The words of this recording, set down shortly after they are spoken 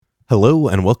Hello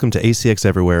and welcome to ACX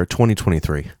Everywhere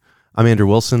 2023. I'm Andrew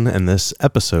Wilson, and this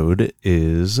episode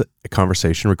is a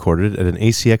conversation recorded at an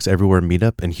ACX Everywhere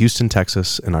meetup in Houston,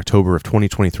 Texas in October of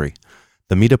 2023.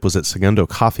 The meetup was at Segundo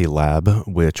Coffee Lab,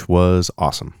 which was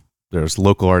awesome. There's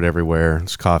local art everywhere,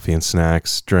 there's coffee and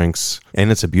snacks, drinks,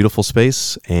 and it's a beautiful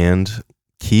space, and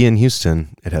key in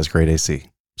Houston, it has great AC.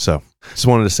 So, just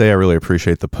wanted to say I really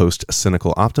appreciate the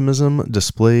post-cynical optimism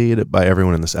displayed by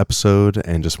everyone in this episode,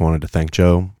 and just wanted to thank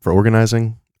Joe for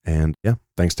organizing. And yeah,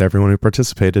 thanks to everyone who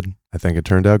participated. I think it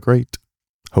turned out great.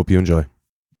 Hope you enjoy.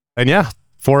 And yeah,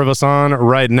 4 of us on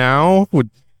right now.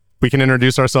 We can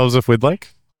introduce ourselves if we'd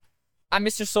like. I'm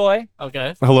Mr. Soy.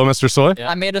 Okay. Hello, Mr. Soy.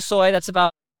 Yeah. I made a soy. That's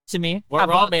about to me. We're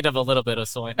all made of a little bit of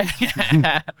soy.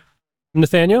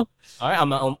 Nathaniel. All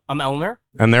right, I'm Elmer.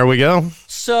 And there we go.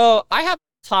 So I have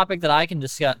a topic that I can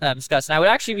discuss, and I would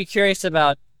actually be curious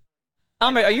about.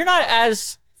 Elmer, you're not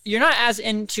as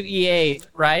into EA,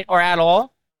 right, or at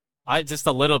all? I just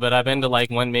a little bit. I've been to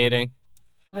like one meeting.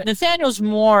 Nathaniel's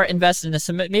more invested in this,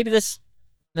 so maybe this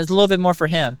is a little bit more for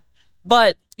him.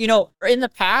 But, you know, in the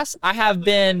past, I have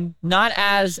been not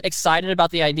as excited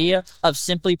about the idea of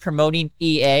simply promoting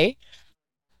EA.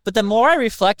 But the more I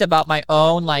reflect about my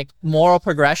own, like, moral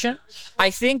progression, I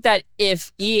think that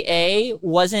if EA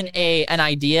wasn't an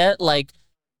idea, like,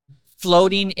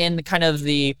 floating in the kind of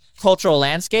the cultural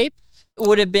landscape, it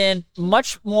would have been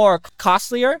much more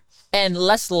costlier and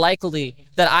less likely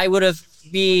that I would have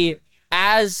be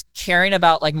as caring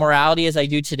about, like, morality as I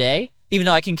do today, even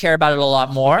though I can care about it a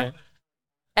lot more. Okay.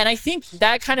 And I think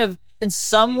that kind of, in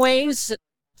some ways,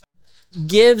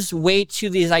 gives weight to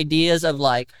these ideas of,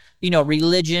 like, you know,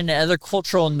 religion and other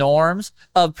cultural norms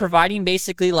of providing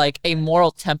basically like a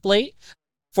moral template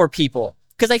for people.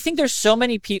 Because I think there's so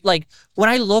many people, like when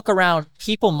I look around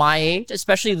people my age,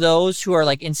 especially those who are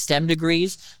like in STEM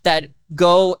degrees that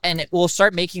go and will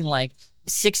start making like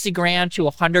 60 grand to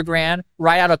 100 grand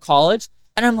right out of college.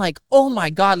 And I'm like, oh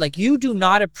my God, like you do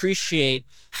not appreciate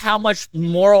how much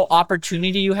moral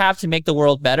opportunity you have to make the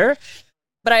world better.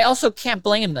 But I also can't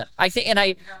blame them. I think, and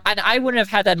I wouldn't have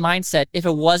had that mindset if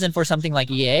it wasn't for something like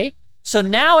EA. So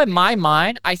now in my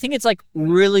mind, I think it's like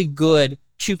really good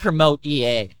to promote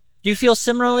EA. Do you feel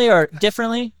similarly or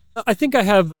differently? I think I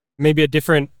have maybe a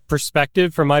different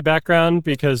perspective from my background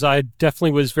because I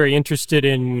definitely was very interested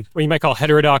in what you might call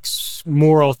heterodox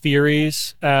moral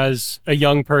theories as a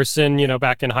young person, you know,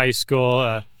 back in high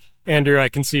school. Andrew, I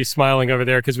can see you smiling over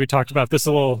there because we talked about this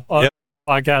a little on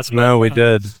podcast. No, we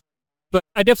did. But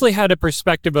I definitely had a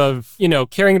perspective of, you know,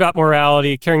 caring about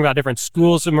morality, caring about different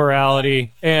schools of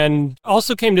morality, and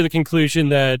also came to the conclusion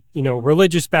that, you know,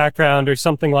 religious background or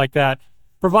something like that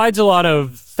provides a lot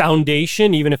of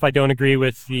foundation, even if I don't agree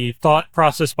with the thought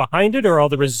process behind it or all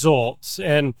the results.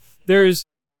 And there's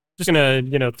just going to,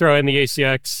 you know, throw in the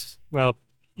ACX, well,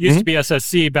 used to be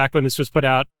SSC back when this was put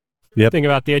out. Think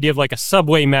about the idea of like a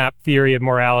subway map theory of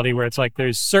morality, where it's like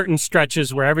there's certain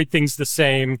stretches where everything's the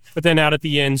same, but then out at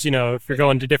the ends, you know, if you're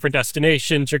going to different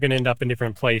destinations, you're going to end up in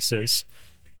different places.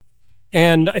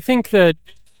 And I think that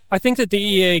the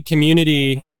EA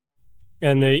community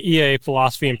and the EA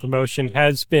philosophy and promotion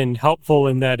has been helpful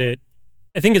in that I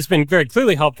think it's been very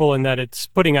clearly helpful in that it's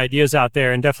putting ideas out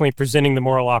there and definitely presenting the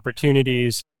moral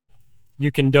opportunities. You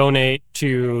can donate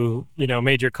to, you know,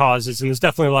 major causes. And there's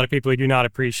definitely a lot of people who do not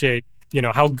appreciate, you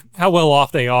know, how well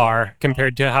off they are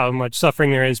compared to how much suffering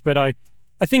there is. But I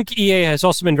think EA has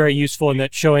also been very useful in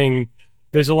that showing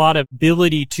there's a lot of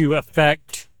ability to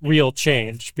affect real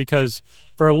change, because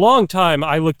for a long time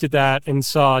I looked at that and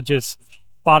saw just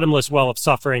bottomless well of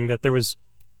suffering, that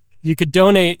you could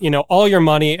donate, you know, all your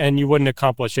money and you wouldn't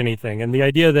accomplish anything. And the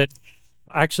idea that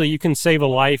actually you can save a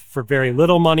life for very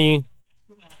little money.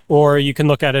 Or you can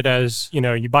look at it as, you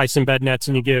know, you buy some bed nets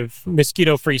and you give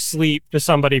mosquito-free sleep to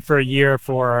somebody for a year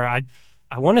for, I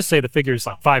want to say the figure is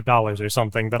like $5 or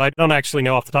something, but I don't actually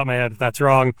know off the top of my head if that's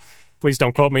wrong. Please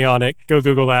don't quote me on it. Go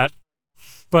Google that.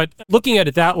 But looking at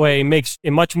it that way makes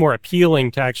it much more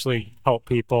appealing to actually help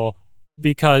people,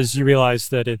 because you realize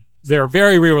that there are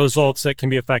very real results that can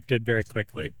be affected very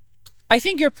quickly. I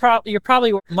think you're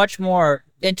probably much more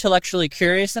intellectually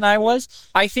curious than I was.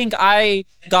 I think I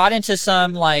got into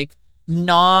some like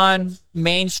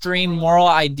non-mainstream moral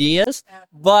ideas,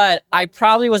 but I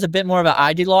probably was a bit more of an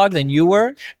ideologue than you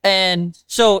were. And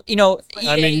so, you know,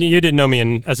 I mean, you didn't know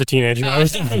me as a teenager.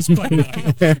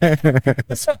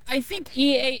 So I think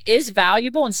EA is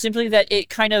valuable, and simply that it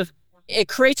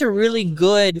creates a really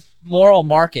good moral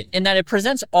market in that it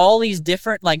presents all these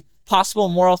different like possible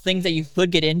moral things that you could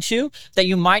get into that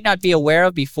you might not be aware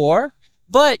of before.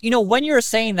 But, you know, when you're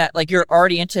saying that, like, you're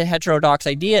already into heterodox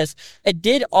ideas, it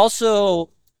did also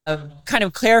kind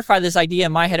of clarify this idea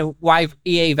in my head of why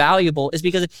EA valuable is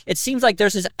because it seems like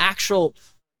there's this actual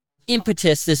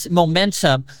impetus, this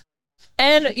momentum.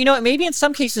 And, maybe in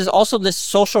some cases also this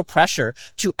social pressure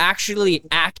to actually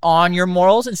act on your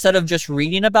morals instead of just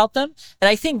reading about them. And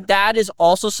I think that is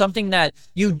also something that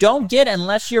you don't get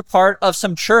unless you're part of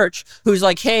some church who's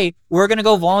like, hey, we're going to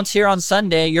go volunteer on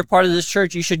Sunday. You're part of this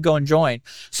church. You should go and join.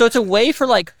 So it's a way for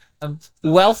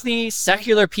wealthy,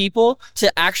 secular people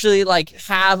to actually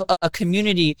have a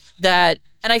community that,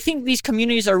 and I think these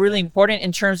communities are really important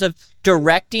in terms of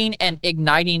directing and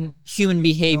igniting human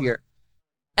behavior.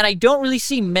 And I don't really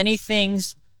see many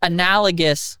things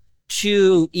analogous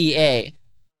to EA,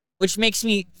 which makes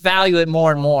me value it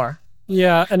more and more.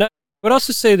 Yeah, and I would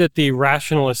also say that the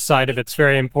rationalist side of it's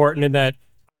very important in that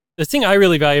the thing I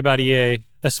really value about EA,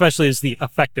 especially, is the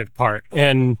effective part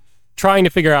and trying to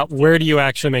figure out where do you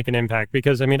actually make an impact.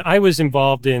 Because, I was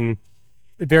involved in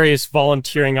various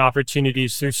volunteering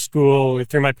opportunities through school,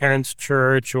 through my parents'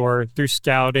 church, or through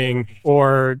scouting,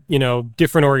 or,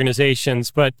 different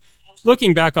organizations. But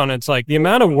looking back on it, it's like the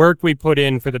amount of work we put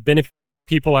in for the benefit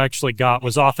people actually got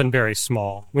was often very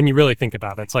small when you really think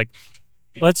about it. It's like,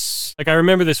 I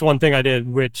remember this one thing I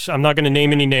did, which I'm not going to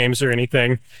name any names or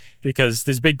anything because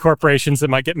there's big corporations that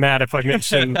might get mad if I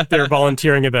mention their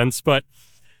volunteering events. But,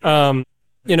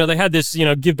 they had this,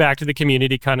 give back to the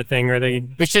community kind of thing, or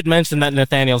We should mention that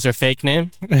Nathaniel's your fake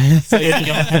name.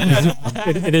 It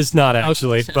is not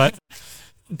actually, but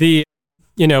we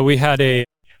had a,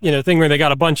 thing where they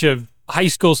got a bunch of high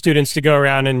school students to go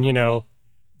around and,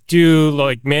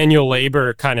 do manual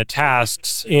labor kind of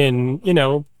tasks in,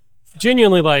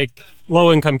 genuinely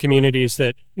low income communities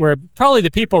that where probably the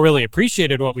people really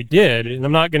appreciated what we did. And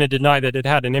I'm not going to deny that it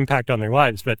had an impact on their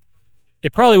lives, but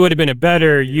it probably would have been a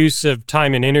better use of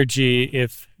time and energy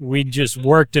if we just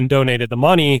worked and donated the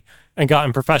money and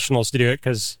gotten professionals to do it.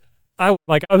 Cause I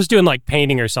was doing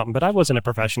painting or something, but I wasn't a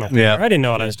professional painter. Yeah. I didn't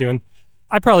know what I was doing.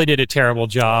 I probably did a terrible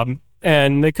job,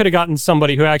 and they could have gotten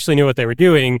somebody who actually knew what they were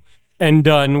doing and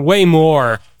done way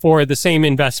more for the same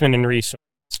investment in resource.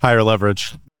 Higher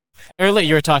leverage. Earlier,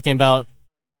 you were talking about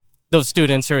those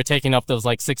students who are taking up those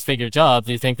six-figure jobs.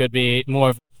 Do you think it would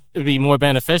be more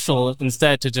beneficial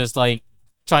instead to just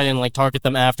try and target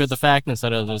them after the fact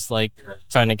instead of just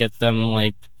trying to get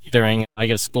them during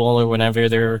school or whenever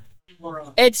they're?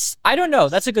 I don't know.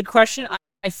 That's a good question.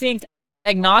 I think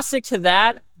agnostic to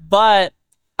that, but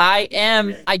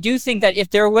I do think that if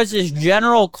there was this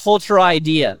general cultural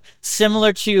idea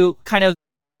similar to kind of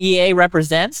EA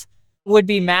represents, would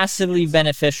be massively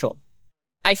beneficial.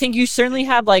 I think you certainly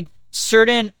have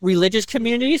certain religious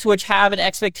communities which have an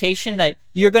expectation that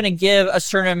you're going to give a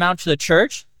certain amount to the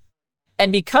church.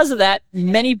 And because of that,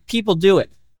 many people do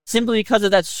it simply because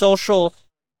of that social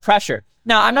pressure.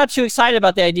 Now, I'm not too excited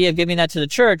about the idea of giving that to the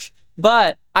church,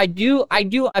 but I do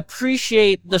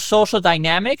appreciate the social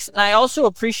dynamics. And I also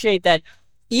appreciate that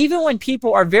even when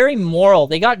people are very moral,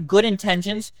 they got good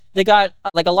intentions, they got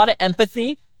a lot of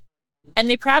empathy, and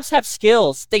they perhaps have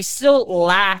skills, they still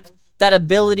lack that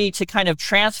ability to kind of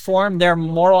transform their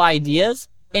moral ideas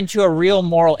into a real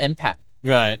moral impact.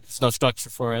 Right. There's no structure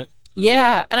for it.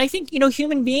 Yeah. And I think,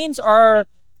 human beings they're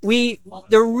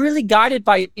really guided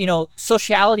by,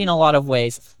 sociality in a lot of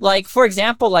ways. For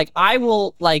example, I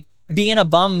will be in a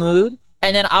bum mood,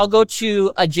 and then I'll go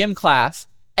to a gym class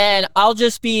and I'll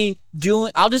just be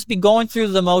going through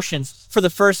the motions for the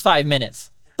first 5 minutes.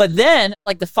 But then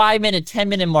the 5 minute,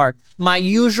 10-minute mark, my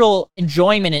usual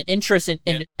enjoyment and interest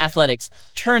in athletics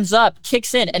turns up,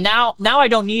 kicks in. And now I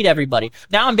don't need everybody.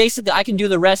 Now I can do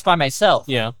the rest by myself.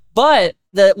 Yeah. But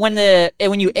when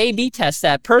you A/B test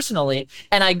that personally,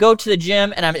 and I go to the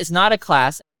gym and it's not a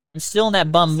class, I'm still in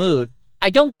that bum mood.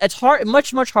 It's hard,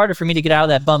 much harder for me to get out of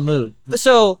that bum mood.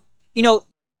 So,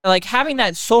 having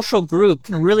that social group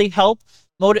can really help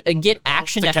get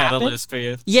action to happen. It's a catalyst for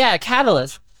you. Yeah, a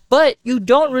catalyst. But you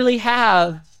don't really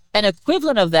have an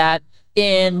equivalent of that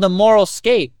in the moral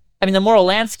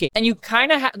landscape. And you kind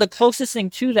of have the closest thing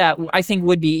to that, I think,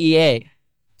 would be EA.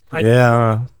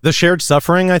 Yeah. The shared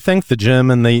suffering, I think, the gym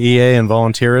and the EA and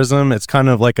volunteerism, it's kind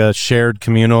of like a shared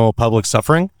communal public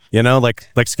suffering, like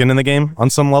skin in the game on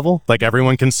some level.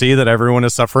 Everyone can see that everyone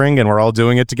is suffering and we're all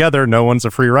doing it together. No one's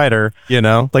a free rider,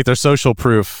 there's social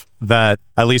proof that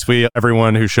at least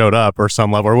everyone who showed up or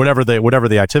some level or whatever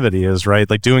the activity is, right?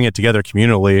 Doing it together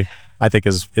communally, I think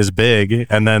is big.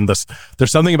 And then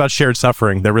there's something about shared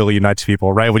suffering that really unites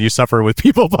people, right? When you suffer with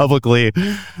people publicly,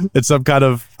 it's some kind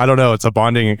of, I don't know, it's a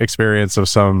bonding experience of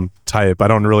some type. I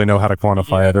don't really know how to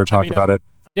quantify it or talk about it.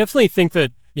 I definitely think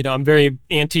that, I'm very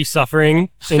anti-suffering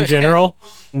in general,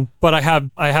 but I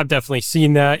have definitely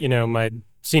seen that, my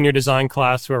senior design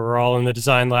class where we're all in the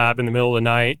design lab in the middle of the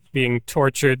night being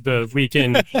tortured the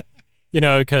weekend,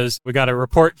 because we got a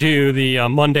report due the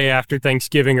Monday after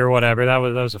Thanksgiving or whatever. That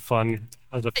was a fun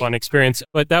experience.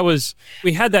 But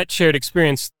we had that shared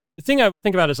experience. The thing I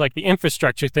think about is like the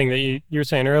infrastructure thing that you were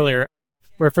saying earlier,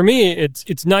 where for me,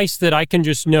 it's nice that I can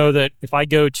just know that if I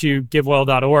go to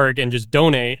givewell.org and just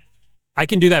donate, I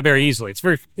can do that very easily.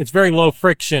 It's very low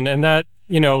friction, and that,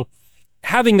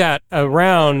 having that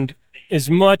around is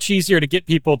much easier to get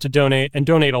people to donate and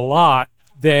donate a lot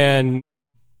than,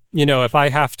 if I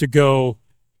have to go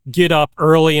get up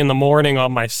early in the morning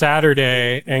on my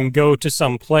Saturday and go to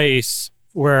some place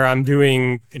where I'm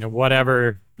doing,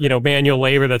 whatever, manual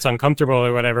labor that's uncomfortable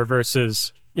or whatever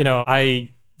versus, I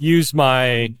use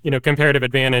my, comparative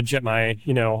advantage at my,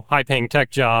 high paying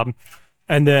tech job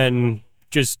and then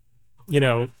just,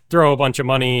 throw a bunch of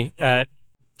money at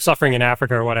suffering in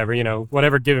Africa or whatever,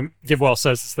 whatever GiveWell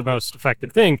says is the most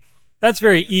effective thing. That's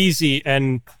very easy.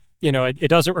 And, it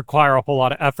doesn't require a whole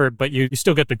lot of effort, but you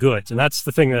still get the goods. And that's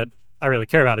the thing that I really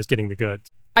care about is getting the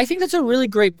goods. I think that's a really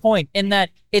great point in that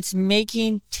it's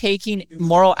making taking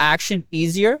moral action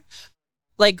easier.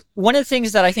 Like one of the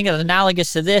things that I think is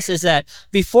analogous to this is that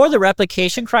before the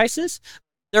replication crisis,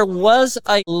 there's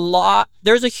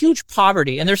a huge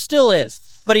poverty, and there still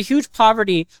is, but a huge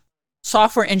poverty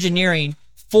software engineering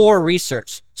for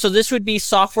research. So this would be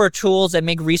software tools that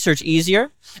make research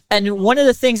easier. And one of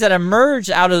the things that emerged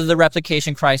out of the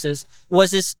replication crisis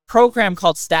was this program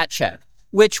called StatCheck,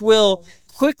 which will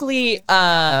quickly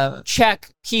check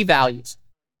key values.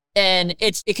 And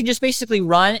it can just basically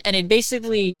run, and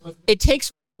it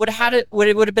takes what it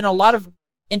would have been a lot of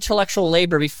intellectual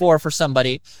labor before for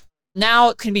somebody. Now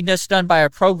it can be just done by a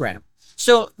program.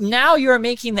 So now you're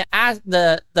making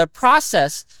the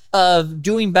process of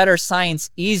doing better science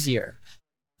easier.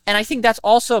 And I think that's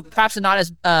also perhaps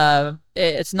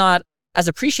it's not as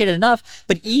appreciated enough,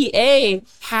 but EA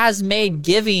has made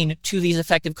giving to these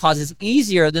effective causes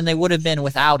easier than they would have been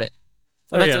without it.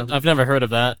 I've never heard of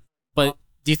that. But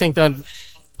do you think that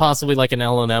possibly like an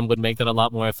LLM would make that a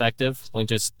lot more effective? Like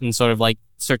just in sort of like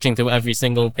searching through every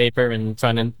single paper and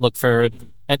trying to look for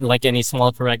like any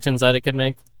small corrections that it could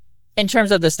make? In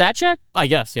terms of the stat check? I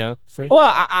guess, yeah.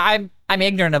 Well, I'm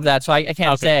ignorant of that, so I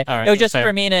can't say. All right, it was just fair.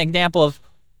 for me an example of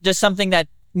just something that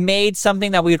made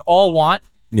something that we'd all want,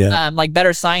 like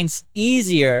better science,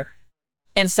 easier,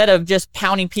 instead of just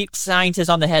pounding scientists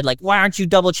on the head, like, why aren't you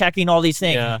double checking all these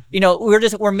things? Yeah.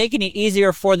 We're making it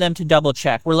easier for them to double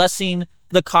check. We're lessening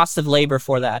the cost of labor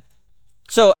for that.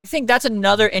 So I think that's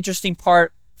another interesting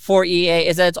part for EA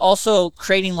is that it's also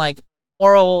creating like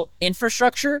moral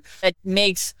infrastructure that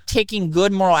makes taking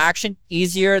good moral action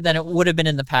easier than it would have been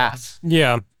in the past.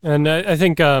 Yeah. And I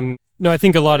think, I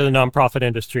think a lot of the nonprofit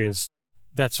industry is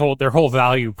their whole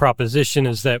value proposition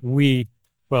is that when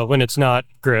it's not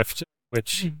grift,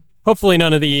 which hopefully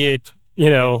none of the,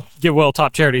 GiveWell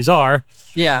top charities are.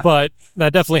 Yeah. But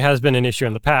that definitely has been an issue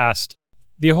in the past.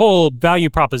 The whole value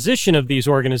proposition of these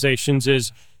organizations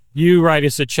is you write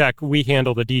us a check, we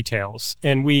handle the details.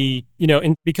 And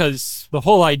because the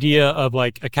whole idea of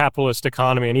like a capitalist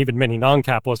economy and even many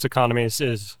non-capitalist economies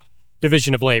is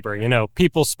division of labor.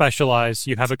 People specialize,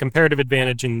 you have a comparative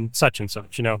advantage in such and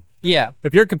such, Yeah.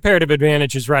 If your comparative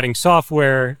advantage is writing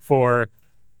software for,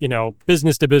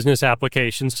 business to business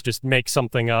applications to just make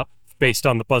something up based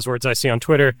on the buzzwords I see on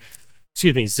Twitter,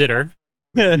 zitter.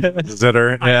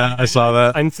 Zitter, yeah, I saw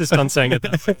that. I insist on saying it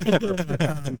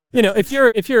that way.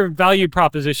 If your value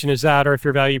proposition is that, or if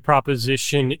your value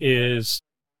proposition is,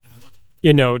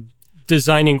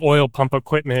 designing oil pump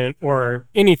equipment or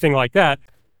anything like that,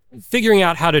 figuring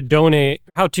out how to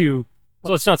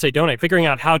figuring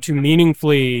out how to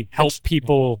meaningfully help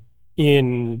people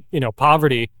in,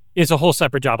 poverty is a whole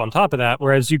separate job on top of that.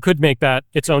 Whereas you could make that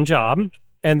its own job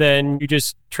and then you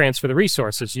just transfer the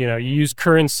resources. You use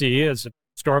currency as a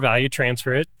store of value,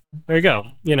 transfer it. There you go.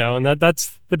 And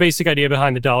that's the basic idea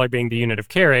behind the dollar being the unit of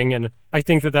caring. And I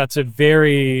think that that's a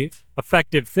very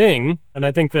effective thing. And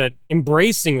I think that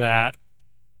embracing that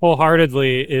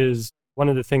wholeheartedly is one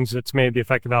of the things that's made the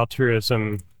effective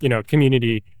altruism,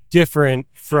 community different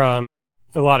from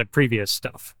a lot of previous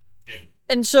stuff.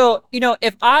 And so,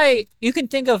 you can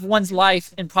think of one's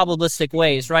life in probabilistic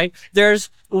ways, right? There's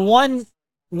one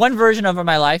version of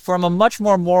my life where I'm a much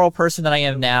more moral person than I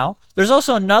am now. There's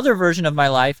also another version of my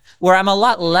life where I'm a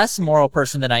lot less moral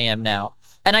person than I am now.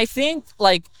 And I think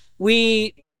like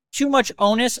we too much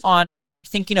onus on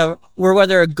thinking of we're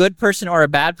whether a good person or a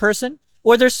bad person,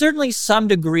 or there's certainly some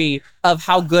degree of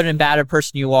how good and bad a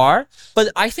person you are. But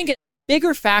I think a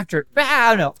bigger factor,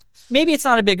 I don't know, maybe it's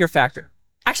not a bigger factor.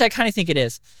 Actually, I kind of think it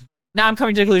is. Now I'm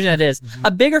coming to the conclusion that it is.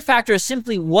 A bigger factor is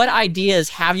simply what ideas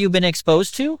have you been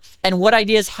exposed to and what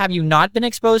ideas have you not been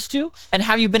exposed to, and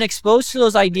have you been exposed to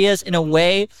those ideas in a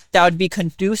way that would be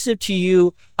conducive to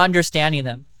you understanding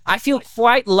them. I feel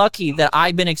quite lucky that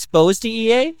I've been exposed to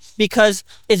EA, because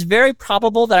it's very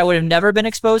probable that I would have never been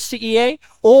exposed to EA,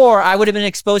 or I would have been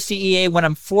exposed to EA when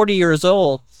I'm 40 years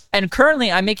old. And currently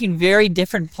I'm making very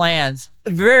different plans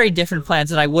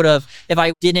than I would have if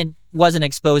I wasn't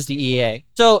exposed to EA.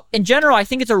 So in general, I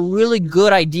think it's a really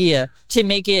good idea to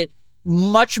make it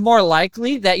much more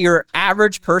likely that your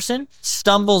average person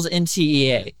stumbles into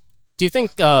EA. Do you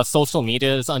think social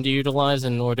media is underutilized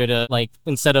in order to, like,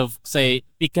 instead of, say,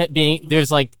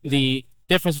 there's like the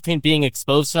difference between being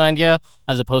exposed to an idea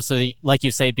as opposed to, like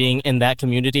you say, being in that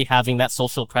community, having that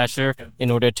social pressure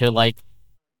in order to, like,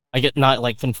 I get not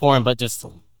like conform, but just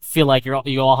feel like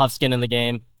you all have skin in the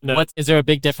game. No. Is there a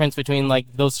big difference between like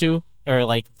those two, or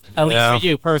like at least for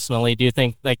you personally? Do you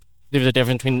think like there's a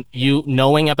difference between you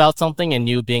knowing about something and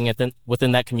you being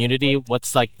within that community?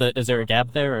 What's like is there a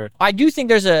gap there? Or? I do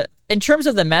think in terms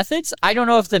of the methods, I don't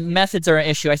know if the methods are an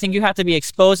issue. I think you have to be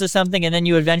exposed to something, and then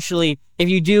you eventually, if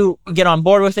you do get on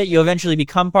board with it, you eventually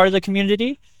become part of the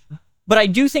community. But I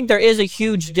do think there is a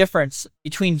huge difference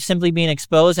between simply being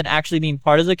exposed and actually being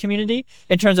part of the community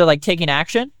in terms of like taking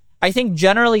action. I think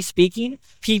generally speaking,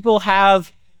 people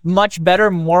have much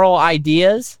better moral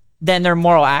ideas than their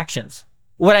moral actions.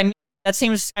 What I mean, that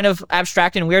seems kind of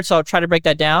abstract and weird, so I'll try to break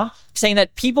that down. Saying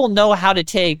that people know how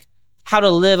to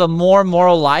live a more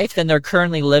moral life than they're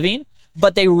currently living,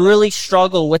 but they really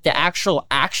struggle with the actual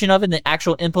action of it and the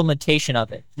actual implementation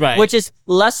of it. Right. Which is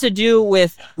less to do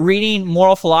with reading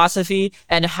moral philosophy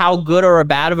and how good or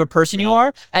bad of a person you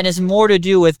are, and is more to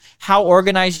do with how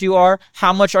organized you are,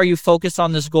 how much are you focused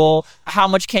on this goal, how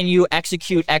much can you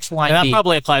execute X, Y, and B. That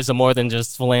probably applies to more than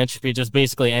just philanthropy, just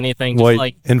basically anything. Just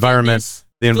like environment. Fitness.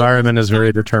 The environment is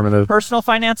very determinative. Personal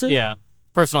finances? Yeah.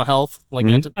 Personal health. Like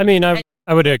I mean,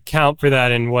 I would account for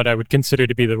that in what I would consider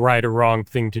to be the right or wrong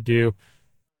thing to do.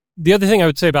 The other thing I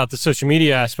would say about the social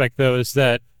media aspect, though, is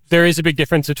that there is a big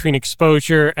difference between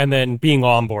exposure and then being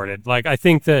onboarded. Like, I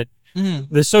think that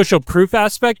the social proof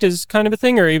aspect is kind of a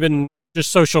thing, or even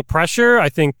just social pressure. I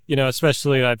think,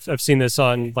 especially I've seen this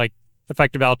on like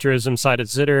effective altruism side of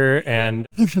Zitter and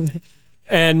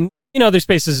other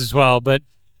spaces as well. But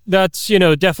that's,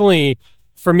 definitely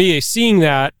for me, seeing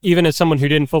that, even as someone who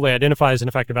didn't fully identify as an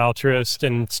effective altruist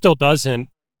and still doesn't,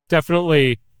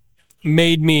 definitely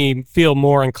made me feel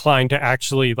more inclined to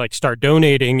actually like start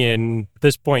donating in, at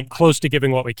this point, close to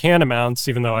giving what we can amounts,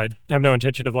 even though I have no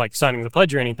intention of like signing the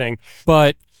pledge or anything.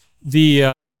 But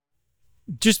the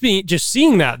just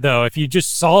seeing that, though, if you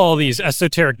just saw all these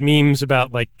esoteric memes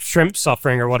about like shrimp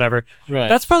suffering or whatever, right,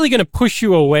 that's probably going to push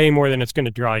you away more than it's going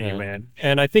to draw you in.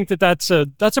 And I think that's a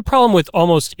problem with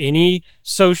almost any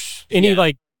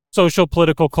like social,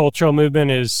 political, cultural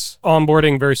movement, is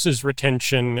onboarding versus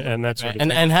retention and that sort of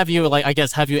thing. And have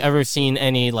you ever seen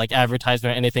any like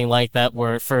advertisement or anything like that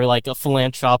where for like a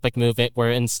philanthropic movement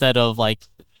where instead of like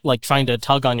trying to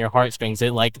tug on your heartstrings,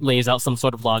 it like lays out some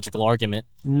sort of logical argument?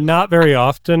 Not very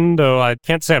often, though. I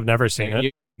can't say I've never seen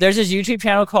it. There's this YouTube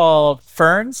channel called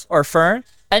Fern,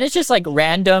 and it's just like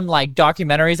random like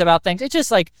documentaries about things. It's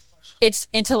just like, it's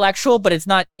intellectual, but it's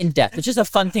not in depth. It's just a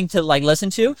fun thing to like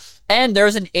listen to. And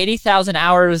there's an 80,000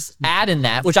 hours ad in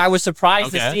that, which I was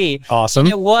surprised to see. Awesome.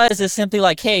 And it's simply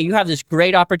like, hey, you have this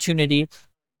great opportunity.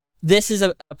 This is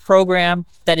a program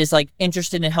that is like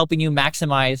interested in helping you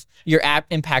maximize your app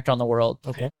impact on the world.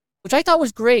 Okay. Which I thought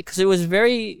was great, because it was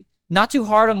very not too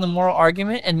hard on the moral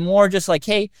argument, and more just like,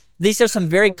 hey, these are some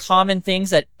very common things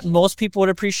that most people would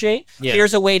appreciate. Yeah.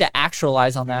 Here's a way to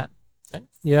actualize on that.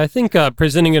 Yeah, I think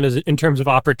presenting it as in terms of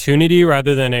opportunity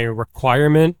rather than a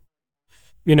requirement,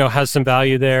 has some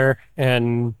value there,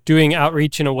 and doing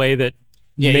outreach in a way that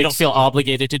you don't feel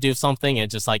obligated to do something.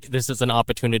 It's just like, this is an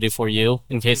opportunity for you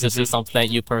in case this is something that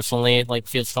you personally like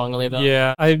feel strongly about.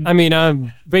 Yeah, I mean,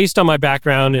 I'm based on my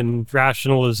background in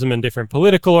rationalism and different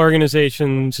political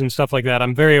organizations and stuff like that.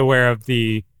 I'm very aware of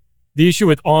the issue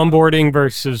with onboarding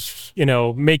versus,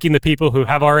 making the people who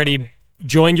have already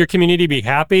joined your community be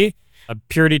happy.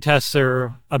 Purity tests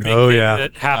are a big thing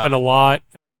that happen a lot,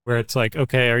 where it's like,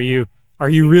 okay, are you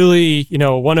really,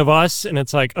 one of us? And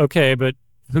it's like, okay, but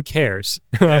who cares?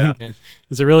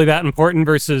 Is it really that important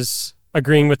versus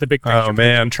agreeing with the big picture? Oh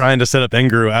man, trying to set up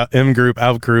in-group,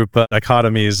 out-group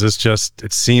dichotomies is just,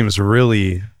 it seems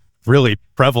really really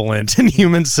prevalent in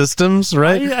human systems,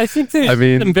 right? I think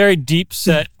there's some very deep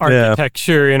set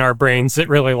architecture in our brains that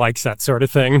really likes that sort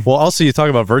of thing. Well, also you talk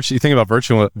about virtue, you think about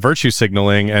virtue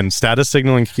signaling and status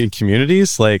signaling in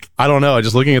communities. Like, I don't know,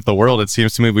 just looking at the world, it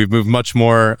seems to me we've moved much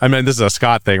more. I mean, this is a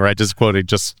Scott thing, right? Just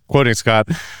quoting Scott.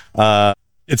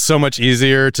 It's so much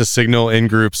easier to signal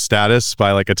in-group status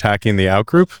by like attacking the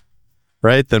out-group,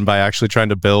 right? Than by actually trying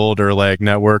to build or like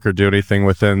network or do anything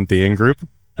within the in-group.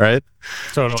 Right?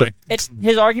 Totally. It's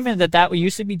his argument that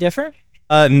used to be different.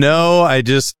 No,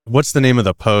 what's the name of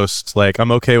the post? Like,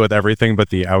 I'm okay with everything but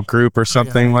the out group or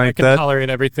something like that. I can tolerate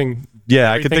everything.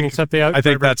 Yeah, everything I could think except the out. I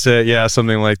think that's it. Yeah,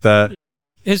 something like that.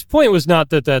 His point was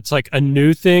not that that's like a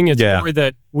new thing. It's more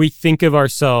that we think of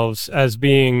ourselves as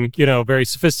being, very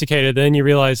sophisticated. Then you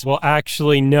realize, well,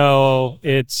 actually, no,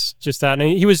 it's just that.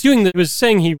 And he was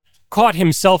saying he caught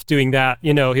himself doing that.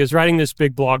 He was writing this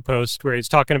big blog post where he's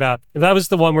talking about, that was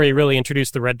the one where he really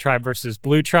introduced the red tribe versus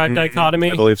blue tribe dichotomy.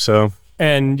 I believe so.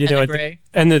 And,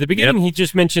 and at the beginning, he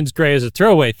just mentions gray as a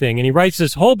throwaway thing. And he writes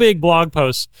this whole big blog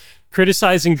post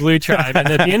criticizing blue tribe. And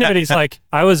at the end of it, he's like,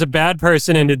 I was a bad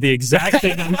person and did the exact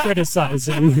thing I'm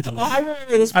criticizing.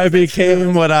 I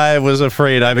became what I was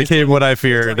afraid. I became what I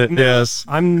feared. Like, no, yes.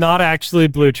 I'm not actually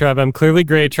blue tribe. I'm clearly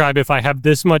gray tribe if I have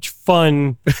this much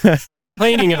fun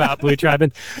complaining about blue tribe.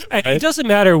 And it doesn't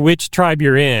matter which tribe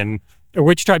you're in or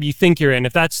which tribe you think you're in.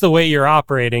 If that's the way you're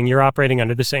operating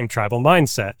under the same tribal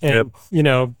mindset.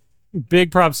 And,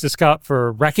 big props to Scott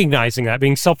for recognizing that,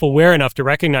 being self-aware enough to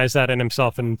recognize that in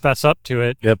himself and fess up to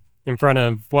it in front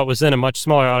of what was then a much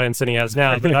smaller audience than he has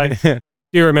now. But I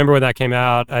do remember when that came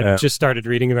out. I just started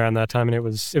reading around that time, and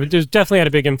it definitely had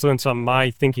a big influence on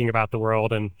my thinking about the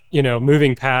world and,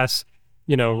 moving past,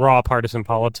 raw partisan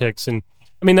politics. And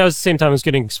I mean, that was the same time I was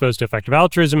getting exposed to effective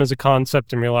altruism as a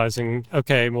concept and realizing,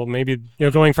 okay, well, maybe,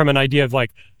 going from an idea of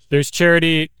like, there's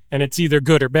charity and it's either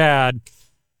good or bad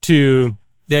to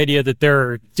the idea that there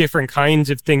are different kinds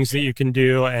of things that you can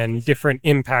do and different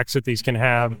impacts that these can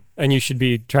have. And you should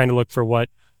be trying to look for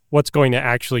what's going to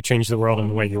actually change the world in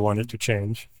the way you want it to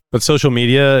change. But social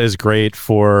media is great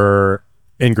for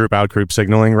in-group, out-group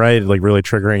signaling, right? Like really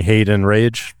triggering hate and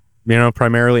rage,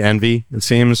 primarily envy, it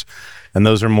seems. And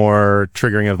those are more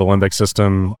triggering of the limbic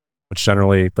system, which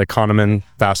generally, like Kahneman,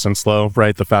 fast and slow,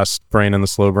 right? The fast brain and the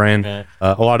slow brain.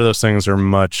 A lot of those things are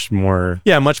much more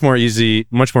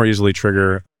easily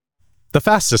trigger the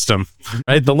fast system,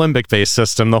 right? The limbic-based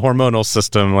system, the hormonal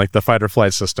system, like the fight or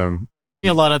flight system.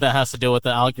 A lot of that has to do with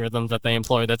the algorithms that they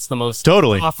employ. That's the most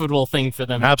profitable thing for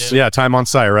them to do. Yeah, time on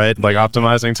site, right? Like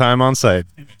optimizing time on site.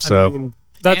 So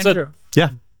that's it.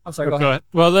 Yeah. I'm sorry, go ahead.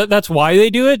 Well, that's why they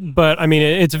do it, but I mean,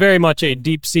 it's very much a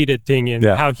deep-seated thing in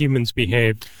how humans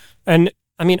behave. And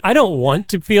I mean, I don't want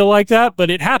to feel like that,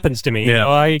 but it happens to me.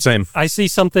 Yeah, same. I see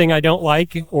something I don't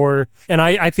like and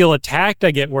I feel attacked, I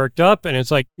get worked up, and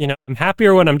it's like, I'm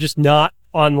happier when I'm just not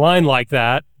online like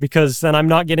that, because then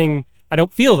I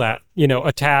don't feel that,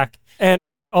 attack. And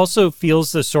also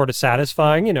feels this sort of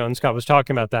satisfying, and Scott was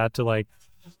talking about that, to like,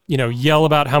 yell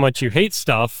about how much you hate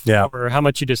stuff or how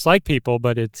much you dislike people,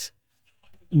 but it's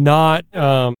not,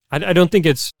 I don't think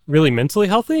it's really mentally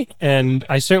healthy, and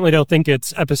I certainly don't think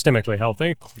it's epistemically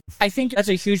healthy. I think that's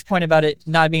a huge point about it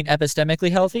not being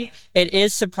epistemically healthy. It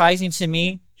is surprising to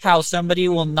me how somebody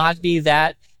will not be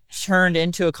that turned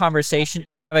into a conversation.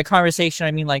 By conversation,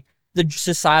 I mean like the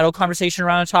societal conversation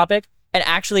around a topic, and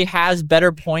actually has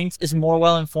better points, is more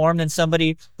well-informed than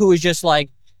somebody who is just like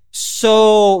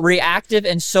so reactive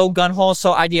and so gun-ho,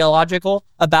 so ideological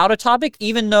about a topic,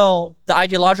 even though the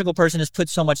ideological person has put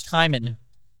so much time in it.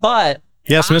 But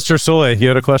yes, Mr. Soy, you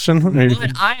had a question?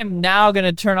 But I am now going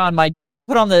to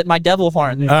put on my devil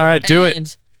horn. All right, do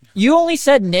it. You only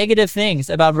said negative things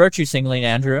about virtue signaling,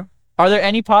 Andrew. Are there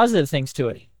any positive things to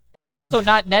it? So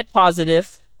not net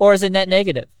positive, or is it net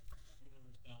negative?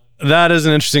 That is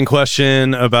an interesting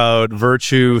question about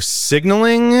virtue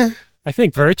signaling. I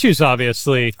think virtue's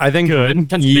obviously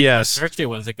good. Yes. Virtue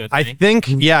was a good I thing. think,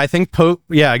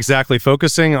 exactly.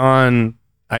 Focusing on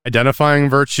identifying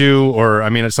virtue, or, I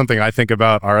mean, it's something I think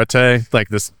about arete, like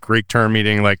this Greek term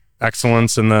meaning like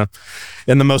excellence in the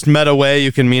most meta way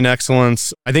you can mean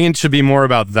excellence. I think it should be more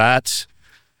about that.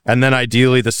 And then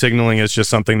ideally the signaling is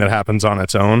just something that happens on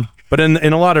its own. But in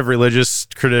a lot of religious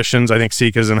traditions, I think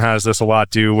Sikhism has this a lot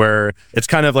too, where it's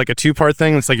kind of like a two-part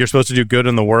thing. It's like you're supposed to do good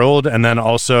in the world, and then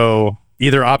also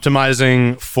either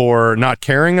optimizing for not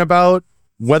caring about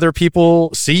whether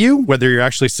people see you, whether you're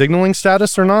actually signaling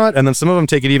status or not. And then some of them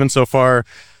take it even so far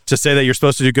to say that you're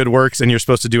supposed to do good works and you're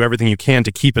supposed to do everything you can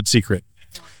to keep it secret.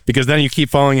 because then you keep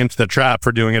falling into the trap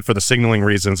for doing it for the signaling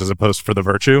reasons as opposed to for the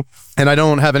virtue. And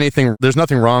there's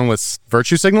nothing wrong with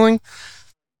virtue signaling.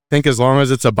 I think as long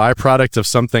as it's a byproduct of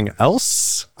something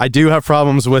else. I do have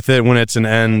problems with it when it's an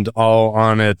end all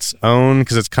on its own,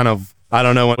 because it's kind of, I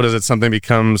don't know, what is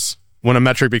it? When a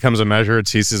metric becomes a measure, it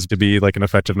ceases to be like an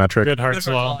effective metric. Good Hart's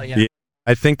law. Yeah.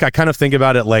 I kind of think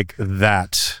about it like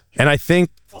that. And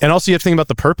also you have to think about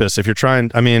the purpose. If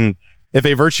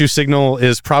a virtue signal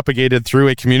is propagated through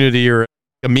a community or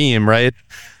a meme, right?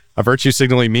 A virtue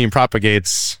signaling meme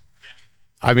propagates.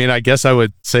 I guess I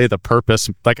would say the purpose,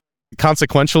 like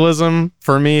consequentialism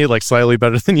for me, like slightly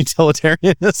better than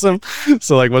utilitarianism.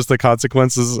 So like, what's the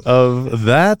consequences of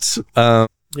that?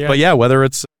 But yeah, whether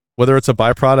it's a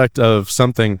byproduct of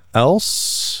something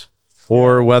else,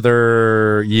 or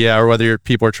whether your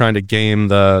people are trying to game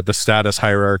the status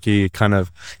hierarchy, kind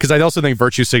of, because I also think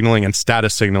virtue signaling and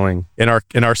status signaling in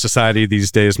our society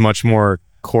these days much more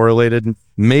correlated.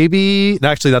 Maybe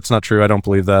actually that's not true. I don't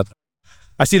believe that.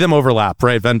 I see them overlap,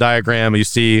 right? Venn diagram. You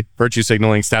see virtue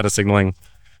signaling, status signaling,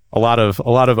 a lot of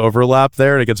overlap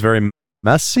there. It gets very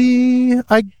messy,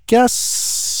 I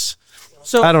guess.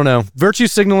 So I don't know. Virtue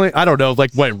signaling, I don't know,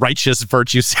 like what, righteous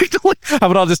virtue signaling? How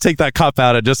about I'll just take that cop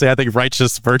out and just say I think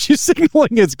righteous virtue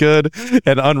signaling is good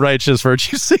and unrighteous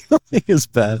virtue signaling is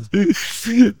bad.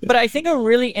 But I think a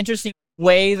really interesting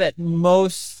way that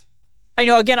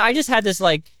I just had this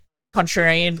like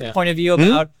contrarian point of view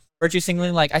about virtue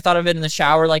signaling. Like I thought of it in the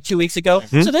shower like 2 weeks ago.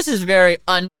 So this is very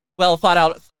well thought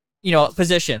out,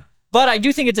 position. But I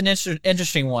do think it's an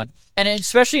interesting one. And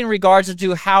especially in regards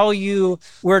to how you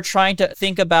were trying to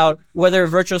think about whether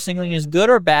virtual signaling is good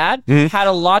or bad, had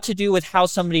a lot to do with how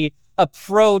somebody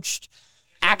approached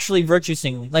actually virtue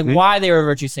signaling, like why they were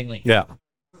virtue signaling. Yeah.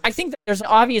 I think that there's an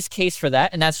obvious case for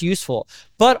that, and that's useful.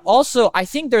 But also, I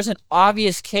think there's an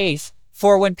obvious case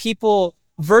for when people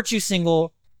virtue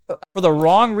signal for the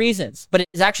wrong reasons, but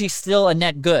it's actually still a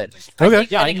net good.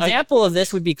 Okay. An example of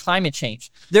this would be climate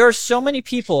change. There are so many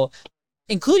people,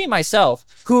 including myself,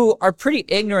 who are pretty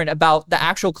ignorant about the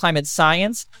actual climate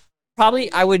science. Probably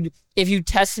if you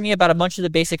tested me about a bunch of the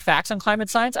basic facts on climate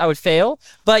science, I would fail,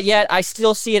 but yet I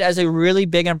still see it as a really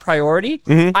big and priority.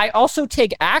 I also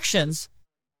take actions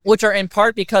which are in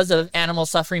part because of animal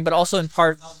suffering, but also in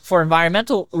part for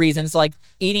environmental reasons, like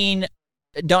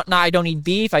I don't eat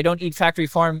beef. I don't eat factory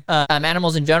farm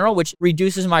animals in general, which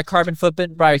reduces my carbon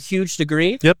footprint by a huge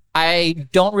degree. Yep. I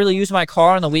don't really use my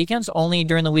car on the weekends, only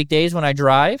during the weekdays when I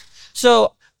drive.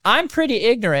 So I'm pretty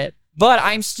ignorant, but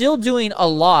I'm still doing a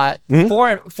lot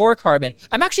for carbon.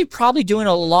 I'm actually probably doing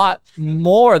a lot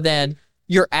more than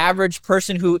your average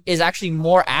person who is actually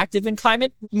more active in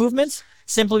climate movements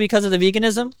simply because of the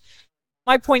veganism.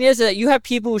 My point is that you have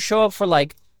people who show up for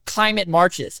like climate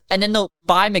marches and then they'll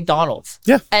buy McDonald's.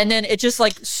 Yeah. And then it's just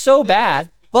like so bad,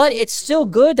 but it's still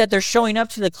good that they're showing up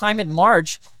to the climate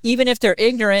march, even if they're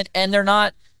ignorant and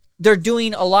they're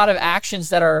doing a lot of actions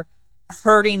that are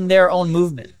hurting their own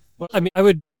movement. Well, I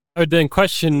would then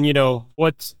question,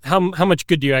 how much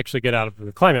good do you actually get out of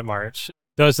the climate march?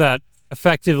 Does that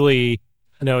effectively,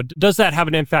 does that have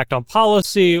an impact on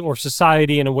policy or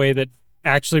society in a way that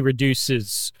actually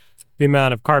reduces the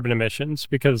amount of carbon emissions?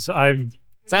 Because I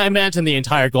imagine the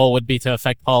entire goal would be to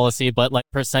affect policy, but like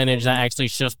percentage that actually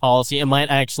shifts policy, it might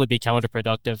actually be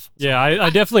counterproductive. Yeah, I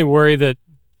definitely worry that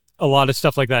a lot of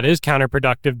stuff like that is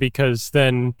counterproductive, because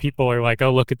then people are like,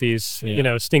 oh, look at these,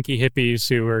 stinky hippies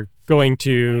who are going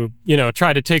to,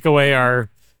 try to take away our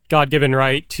God-given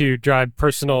right to drive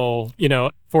personal,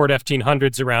 Ford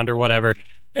F-1800s around or whatever.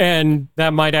 And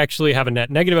that might actually have a net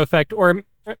negative effect. Or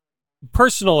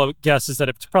personal guess is that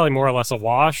it's probably more or less a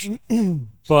wash.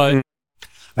 But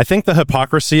I think the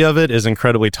hypocrisy of it is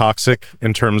incredibly toxic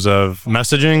in terms of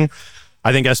messaging.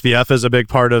 I think SBF is a big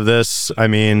part of this. We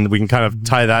can kind of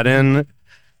tie that in,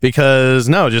 because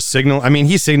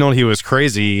he signaled he was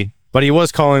crazy, but he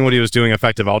was calling what he was doing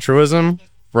effective altruism,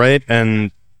 right?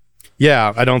 And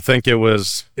yeah, I don't think it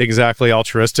was exactly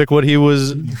altruistic what he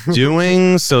was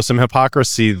doing. So some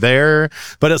hypocrisy there.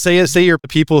 But say you're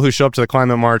people who show up to the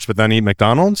climate march but then eat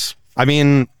McDonald's.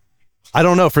 I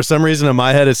don't know. For some reason in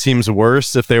my head, it seems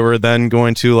worse if they were then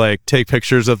going to like take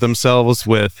pictures of themselves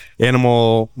with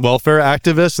animal welfare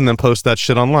activists and then post that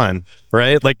shit online,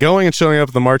 right? Like going and showing up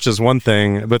at the march is one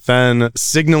thing, but then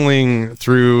signaling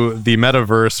through the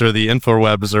metaverse or the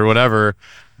infowebs or whatever,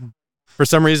 for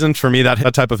some reason, for me,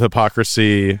 that type of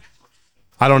hypocrisy,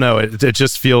 I don't know. It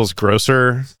just feels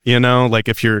grosser, like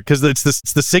because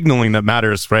it's the signaling that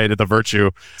matters, right? The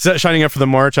virtue. So shining up for the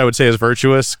march, I would say, is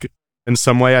virtuous in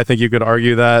some way. I think you could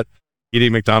argue that.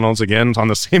 eating McDonald's again on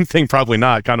the same thing? Probably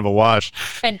not. Kind of a wash.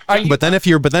 And are you,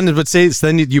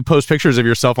 Then you post pictures of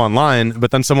yourself online,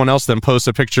 but then someone else then posts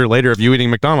a picture later of you eating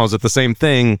McDonald's at the same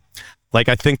thing. Like,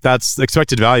 I think that's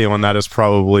expected value on that is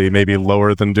probably maybe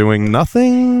lower than doing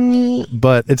nothing,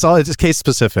 but it's just case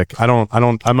specific.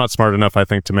 I'm not smart enough, I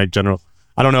think, to make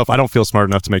I don't feel smart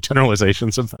enough to make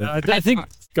generalizations of that. I think,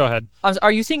 go ahead.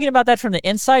 are you thinking about that from the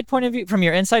inside point of view, from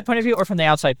your inside point of view, or from the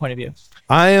outside point of view?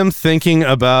 I am thinking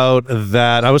about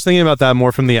that. I was thinking about that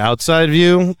more from the outside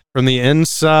view. From the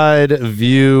inside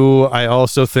view, I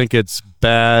also think it's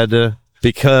bad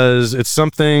because it's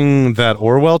something that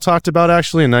Orwell talked about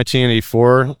actually in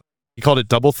 1984. He called it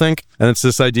doublethink, and it's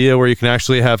this idea where you can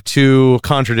actually have two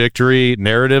contradictory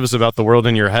narratives about the world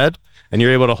in your head, and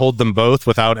you're able to hold them both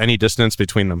without any distance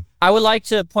between them. I would like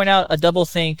to point out a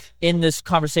doublethink in this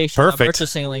conversation Perfect. of virtue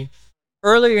signaling.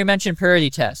 Earlier you mentioned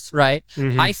purity tests, right?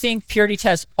 Mm-hmm. I think purity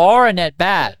tests are a net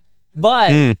bad,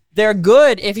 but they're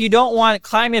good if you don't want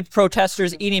climate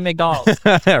protesters eating McDonald's.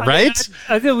 Right?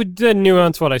 I think we did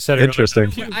nuance what I said earlier.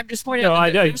 Interesting. I'm just pointing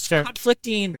out that there's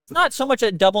conflicting, not so much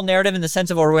a double narrative in the sense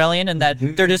of Orwellian and that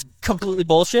they're just completely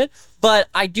bullshit, but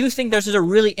I do think there's a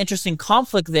really interesting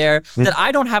conflict there that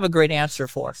I don't have a great answer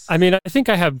for. I mean, I think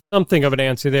I have something of an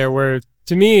answer there where,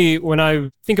 to me, when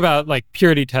I think about like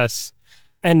purity tests,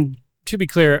 and to be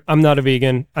clear, I'm not a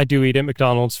vegan. I do eat at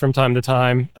McDonald's from time to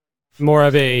time. More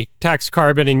of a tax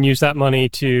carbon and use that money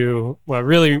to, well,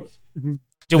 really, the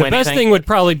best thing would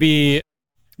probably be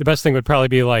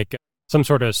like some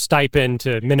sort of stipend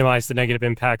to minimize the negative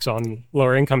impacts on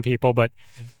lower income people. But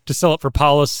to sell it for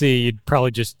policy, you'd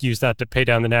probably just use that to pay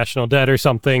down the national debt or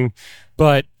something.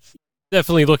 But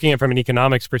definitely looking at it from an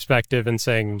economics perspective and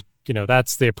saying,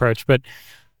 that's the approach. But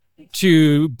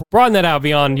to broaden that out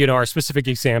beyond, our specific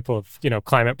example of,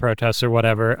 climate protests or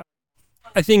whatever,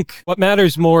 I think what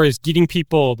matters more is getting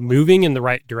people moving in the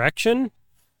right direction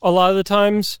a lot of the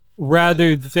times,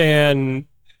 rather than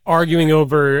arguing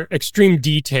over extreme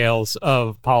details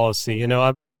of policy.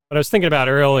 What I was thinking about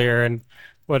earlier, and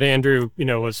what Andrew,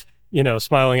 was,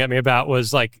 smiling at me about,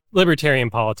 was like libertarian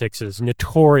politics is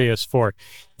notorious for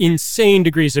insane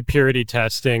degrees of purity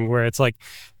testing, where it's like,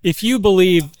 if you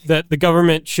believe that the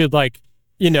government should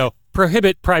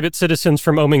prohibit private citizens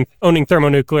from owning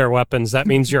thermonuclear weapons, that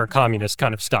means you're a communist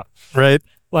kind of stuff. Right.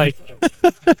 Like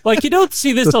you don't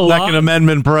see this a lot. Second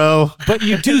Amendment, bro. But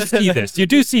you do see this. You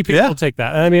do see people take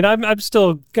that. I mean, I'm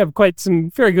still have quite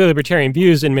some very good libertarian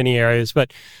views in many areas,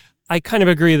 but I kind of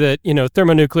agree that,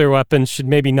 thermonuclear weapons should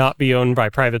maybe not be owned by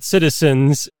private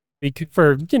citizens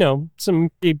for,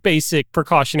 some basic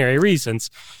precautionary reasons.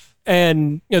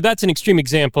 And, that's an extreme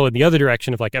example in the other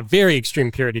direction of like a very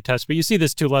extreme purity test. But you see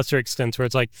this to lesser extents where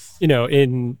it's like,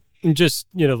 in just,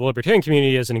 the libertarian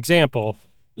community as an example,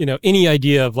 any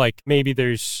idea of like maybe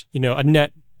there's, a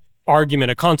net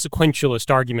argument, a consequentialist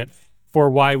argument for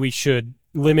why we should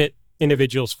limit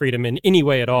individuals' freedom in any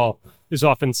way at all is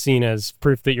often seen as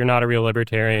proof that you're not a real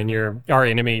libertarian, you're our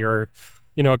enemy, you're,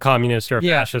 a communist or a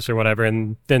fascist or whatever.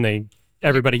 And then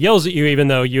everybody yells at you, even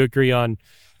though you agree on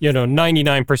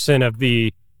 99% of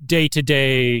the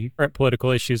day-to-day political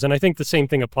issues. And I think the same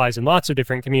thing applies in lots of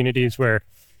different communities where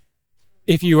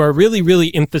if you are really,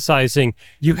 really emphasizing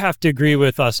you have to agree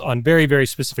with us on very, very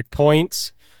specific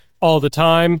points all the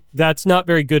time, that's not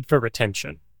very good for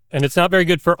retention. And it's not very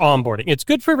good for onboarding. It's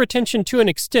good for retention to an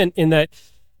extent in that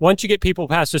once you get people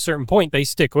past a certain point, they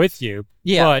stick with you.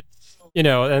 Yeah.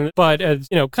 But, as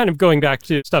kind of going back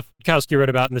to stuff Kowski wrote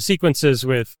about in the sequences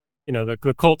with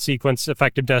the cult sequence,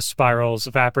 effective death spirals,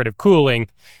 evaporative cooling,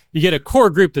 you get a core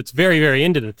group that's very, very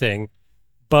into the thing,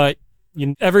 but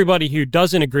everybody who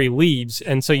doesn't agree leaves,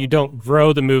 and so you don't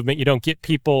grow the movement, you don't get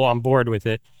people on board with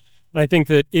it. And I think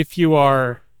that if you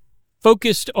are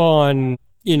focused on,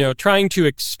 trying to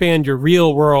expand your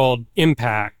real world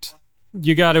impact,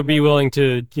 you got to be willing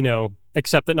to,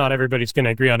 accept that not everybody's going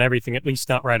to agree on everything, at least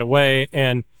not right away,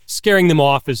 and scaring them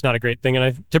off is not a great thing.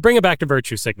 And to bring it back to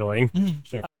virtue signaling,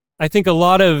 I think a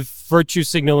lot of virtue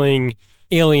signaling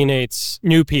alienates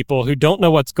new people who don't know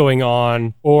what's going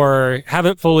on or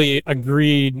haven't fully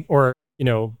agreed or,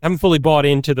 haven't fully bought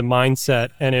into the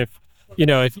mindset. And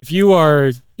if you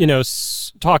are,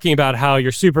 talking about how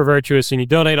you're super virtuous and you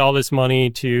donate all this money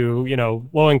to,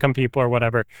 low-income people or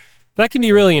whatever, that can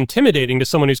be really intimidating to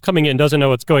someone who's coming in and doesn't know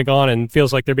what's going on and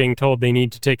feels like they're being told they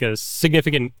need to take a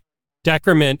significant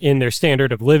decrement in their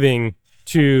standard of living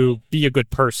to be a good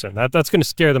person. That's going to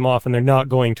scare them off and they're not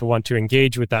going to want to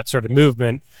engage with that sort of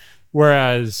movement.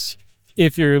 Whereas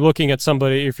if you're looking at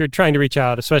somebody, if you're trying to reach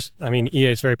out, especially, EA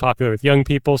is very popular with young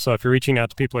people. So if you're reaching out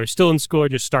to people who are still in school or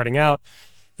just starting out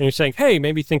and you're saying, hey,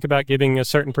 maybe think about giving a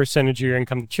certain percentage of your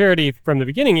income to charity from the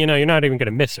beginning, you're not even going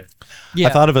to miss it. Yeah. I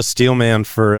thought of a Steelman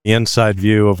for the inside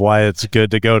view of why it's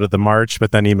good to go to the march,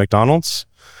 but then eat McDonald's.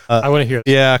 I want to hear it.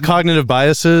 Yeah, cognitive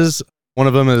biases. One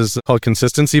of them is called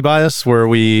consistency bias, where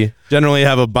we generally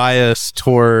have a bias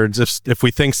towards if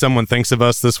we think someone thinks of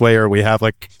us this way, or we have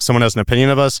like someone has an opinion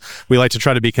of us, we like to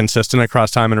try to be consistent across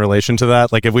time in relation to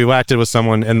that. Like if we've acted with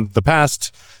someone in the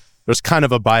past, there's kind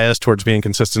of a bias towards being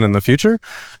consistent in the future.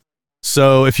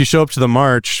 So if you show up to the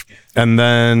march, and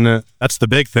then that's the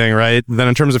big thing, right? Then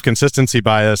in terms of consistency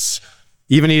bias,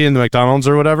 even eating the McDonald's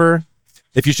or whatever,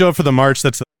 if you show up for the march,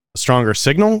 that's a stronger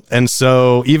signal. And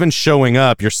so even showing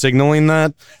up, you're signaling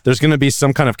that there's going to be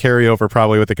some kind of carryover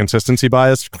probably with the consistency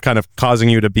bias, kind of causing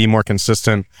you to be more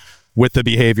consistent with the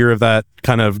behavior of that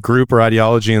kind of group or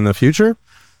ideology in the future,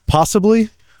 possibly.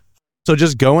 So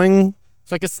just going.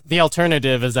 So I guess the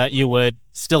alternative is that you would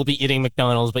still be eating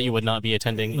McDonald's, but you would not be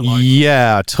attending the march.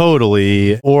 Yeah,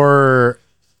 totally. Or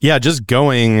yeah, just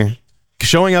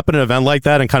showing up at an event like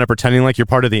that and kind of pretending like you're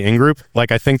part of the in-group.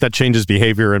 Like I think that changes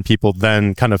behavior, and people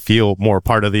then kind of feel more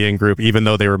part of the in-group, even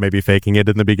though they were maybe faking it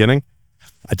in the beginning.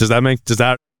 Does that make sense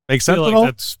I feel at all?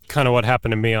 That's kind of what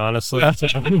happened to me, honestly.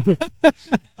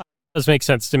 Does make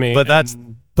sense to me.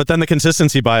 But then the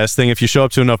consistency bias thing, if you show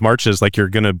up to enough marches, like you're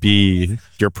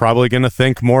probably going to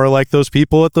think more like those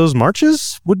people at those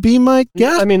marches, would be my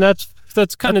guess. I mean, that's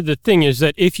kind of the thing, is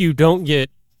that if you don't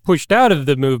get pushed out of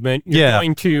the movement, you're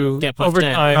going to, get pushed over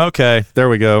in. time. Okay, there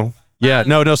we go. Yeah,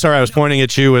 no, sorry, I was pointing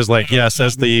at you as like, yes,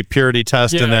 as the purity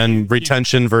test, and then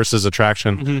retention versus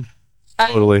attraction. Mm-hmm.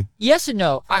 Totally. Yes and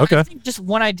no. I Okay. think just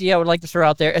one idea I would like to throw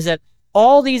out there is that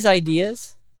all these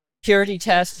ideas, purity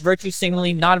test, virtue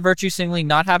signaling,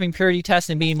 not having purity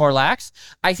test and being more lax,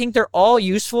 I think they're all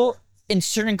useful in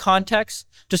certain contexts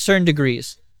to certain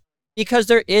degrees. Because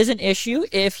there is an issue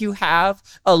if you have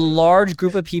a large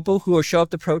group of people who show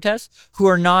up to protest who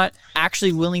are not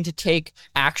actually willing to take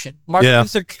action. Martin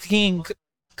Luther King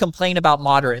complained about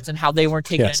moderates and how they weren't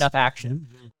taking enough action.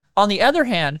 On the other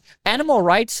hand, animal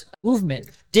rights movement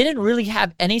didn't really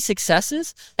have any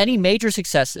major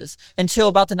successes until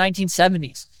about the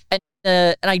 1970s.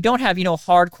 And I don't have,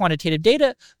 hard quantitative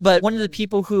data, but one of the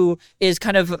people who's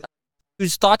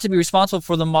thought to be responsible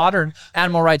for the modern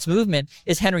animal rights movement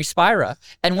is Henry Spira.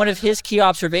 And one of his key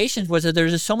observations was that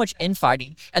there's just so much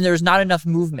infighting and there's not enough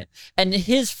movement. And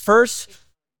his first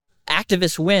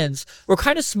activist wins were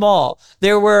kind of small.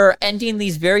 They were ending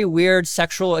these very weird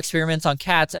sexual experiments on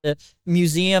cats at the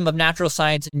Museum of Natural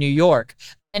Science in New York.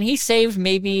 And he saved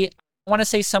maybe, I want to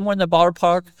say somewhere in the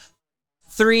ballpark,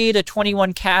 3 to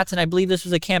 21 cats, and I believe this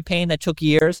was a campaign that took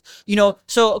years.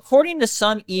 So according to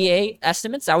some EA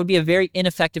estimates, that would be a very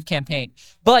ineffective campaign.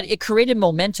 But it created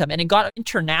momentum, and it got an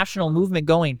international movement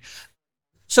going.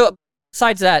 So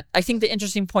besides that, I think the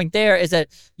interesting point there is that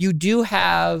you do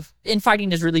have,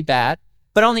 infighting is really bad,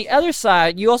 but on the other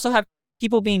side, you also have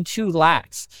people being too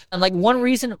lax. And like one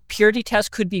reason purity tests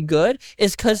could be good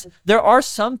is because there are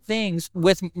some things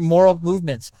with moral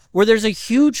movements where there's a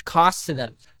huge cost to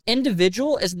them.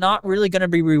 Individual is not really going to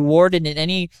be rewarded in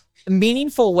any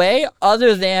meaningful way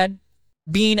other than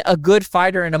being a good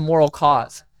fighter in a moral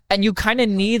cause. And you kind of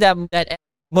need that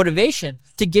motivation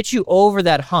to get you over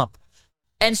that hump.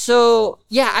 And so,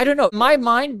 yeah, I don't know. In my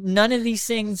mind, none of these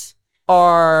things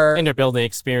are... And they're building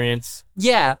experience.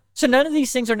 Yeah. So none of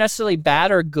these things are necessarily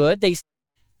bad or good.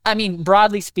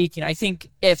 Broadly speaking, I think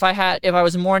if I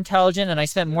was more intelligent and I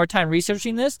spent more time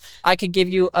researching this, I could give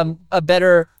you a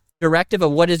better directive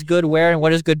of what is good where and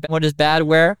what is good, what is bad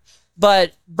where.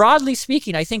 But broadly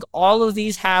speaking, I think all of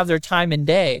these have their time and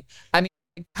day. I mean,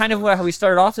 kind of how we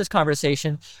started off this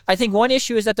conversation, I think one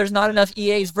issue is that there's not enough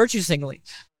EA's virtue signaling.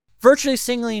 Virtue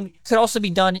signaling could also be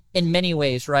done in many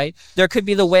ways, right? There could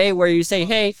be the way where you say,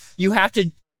 hey, you have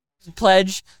to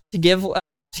pledge to give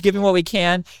what we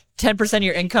can, 10% of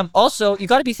your income. Also, you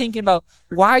got to be thinking about,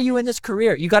 why are you in this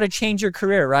career? You got to change your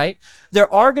career, right?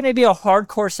 There are going to be a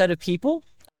hardcore set of people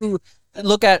who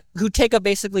take up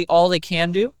basically all they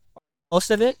can do, most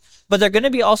of it, but there are going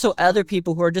to be also other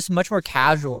people who are just much more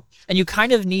casual, and you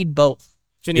kind of need both.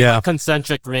 You need like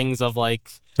concentric rings of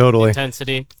totally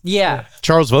intensity. Yeah.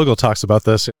 Charles Vogel talks about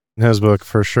this in his book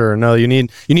for sure. No, you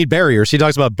need barriers. He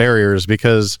talks about barriers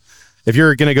because if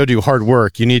you're going to go do hard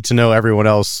work, you need to know everyone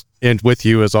else with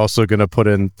you is also going to put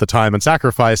in the time and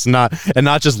sacrifice, and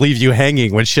not just leave you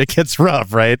hanging when shit gets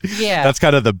rough, right? Yeah. That's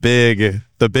kind of the big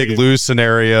lose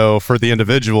scenario for the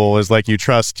individual, is like you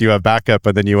trust you have backup,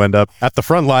 and then you end up at the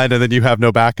front line and then you have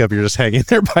no backup. You're just hanging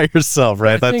there by yourself,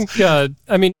 right? I think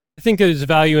I think there's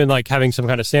value in like having some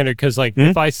kind of standard, because like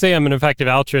if I say I'm an effective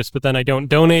altruist, but then I don't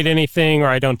donate anything, or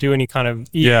I don't do any kind of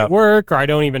work, or I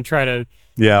don't even try to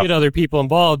get other people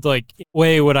involved, like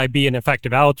way would I be an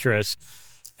effective altruist?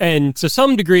 And to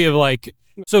some degree of like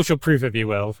social proof, if you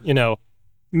will,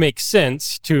 makes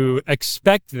sense to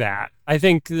expect that. I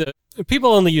think that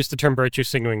people only use the term virtue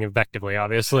signaling effectively,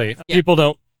 obviously. People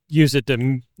don't use it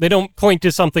they don't point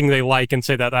to something they like and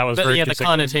say that was virtue signaling. The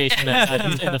connotation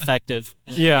is ineffective.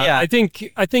 I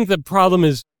think the problem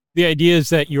is the idea is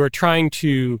that you are trying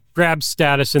to grab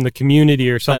status in the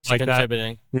community or something like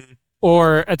that.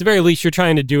 Or at the very least, you're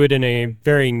trying to do it in a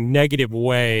very negative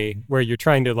way, where you're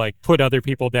trying to like put other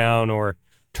people down or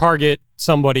target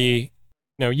somebody.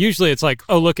 Usually it's like,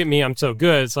 oh, look at me, I'm so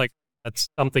good. It's like, that's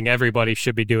something everybody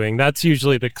should be doing. That's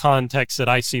usually the context that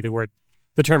I see the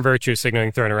term virtue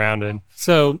signaling thrown around in.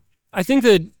 So I think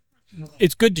that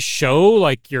it's good to show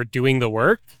like you're doing the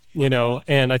work,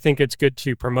 and I think it's good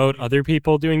to promote other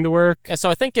people doing the work. Yeah, so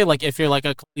I think if you're like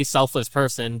a completely selfless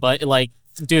person, but like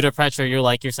due to pressure,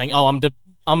 you're saying, oh,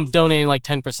 I'm donating like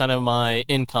 10% of my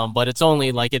income, but it's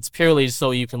only like, it's purely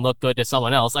so you can look good to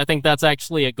someone else. I think that's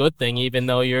actually a good thing, even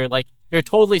though you're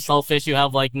totally selfish. You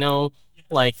have like no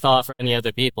like thought for any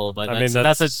other people, but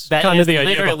that's kind of the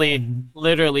idea.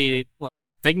 Literally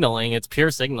signaling. It's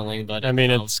pure signaling. But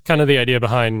it's kind of the idea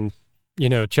behind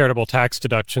charitable tax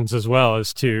deductions as well,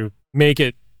 is to make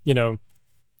it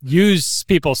use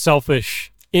people's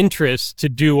selfish interests to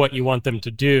do what you want them to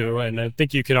do. And I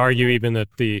think you could argue even that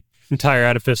the entire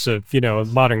edifice of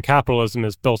modern capitalism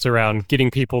is built around getting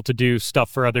people to do stuff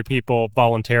for other people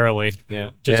voluntarily,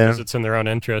 because it's in their own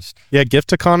interest.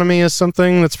 Gift economy is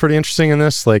something that's pretty interesting in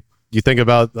this. Like, you think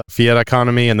about the fiat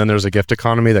economy, and then there's a gift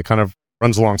economy that kind of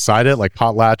runs alongside it, like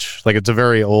potlatch. Like, it's a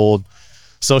very old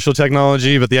social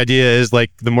technology, but the idea is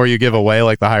like the more you give away,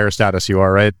 like the higher status you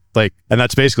are, right? Like, and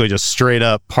that's basically just straight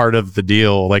up part of the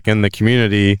deal. Like in the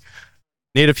community,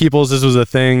 Native peoples, this was a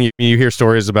thing. You hear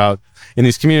stories about in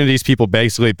these communities, people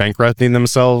basically bankrupting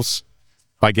themselves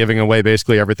by giving away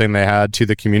basically everything they had to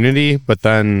the community, but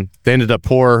then they ended up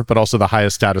poor, but also the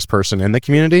highest status person in the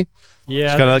community.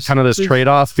 It's kind of this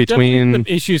trade-off between some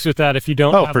issues with that if you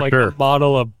don't have like a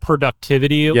model of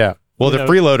productivity. Well, the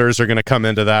freeloaders are going to come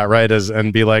into that, right?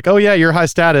 And be like, oh yeah, you're high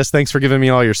status. Thanks for giving me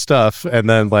all your stuff. And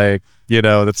then like,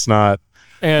 that's not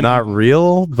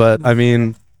real. But I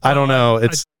mean, I don't know. I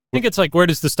think it's like, where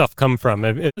does the stuff come from?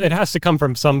 It has to come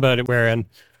from somebody, and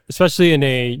especially in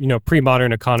a,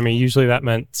 pre-modern economy, usually that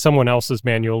meant someone else's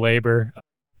manual labor.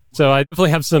 So I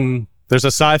definitely have there's a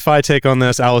sci-fi take on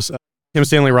this. Kim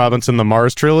Stanley Robinson, the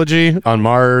Mars trilogy. On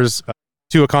Mars,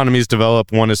 two economies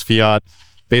develop. One is fiat,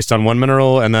 based on one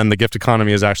mineral, and then the gift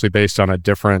economy is actually based on a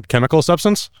different chemical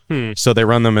substance. So they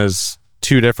run them as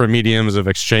two different mediums of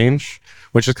exchange,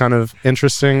 which is kind of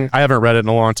interesting. I haven't read it in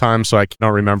a long time, so I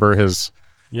don't remember his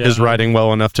writing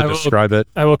well enough to describe it.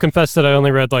 I will confess that I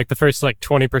only read like the first like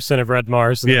 20% of Red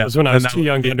Mars. And that was when I was too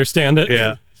young to understand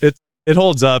it. It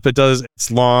holds up.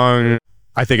 It's long.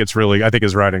 I think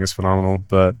his writing is phenomenal.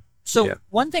 But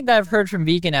one thing that I've heard from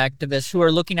vegan activists who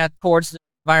are looking towards the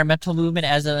environmental movement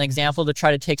as an example to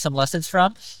try to take some lessons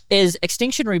from is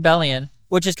Extinction Rebellion,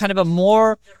 which is kind of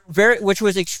which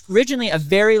was originally a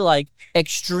very like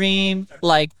extreme,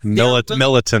 like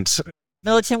militant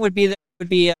would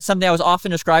be something that was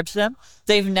often described to them.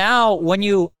 They've now,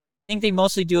 I think they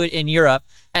mostly do it in Europe,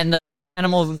 and the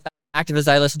animal activists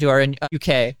I listen to are in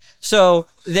UK. So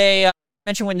they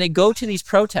mention when they go to these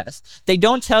protests, they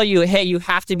don't tell you, hey, you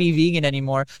have to be vegan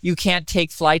anymore. You can't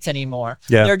take flights anymore.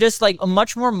 They're just like a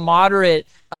much more moderate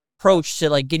approach to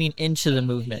like getting into the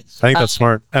movement. I think that's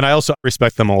smart. And I also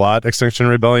respect them a lot. Extinction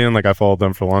Rebellion, like I followed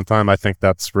them for a long time. I think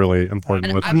that's really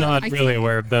important. I'm not really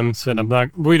aware of them, so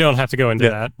we don't have to go into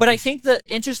that. But I think the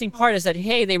interesting part is that,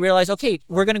 hey, they realize, okay,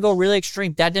 we're going to go really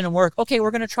extreme. That didn't work. Okay,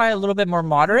 we're going to try a little bit more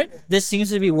moderate. This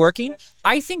seems to be working.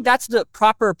 I think that's the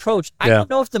proper approach. I don't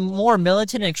know if the more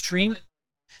militant and extreme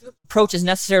approach is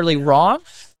necessarily wrong.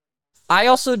 I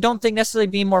also don't think necessarily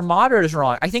being more moderate is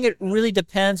wrong. I think it really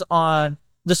depends on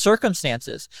the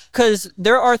circumstances, because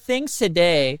there are things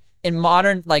today in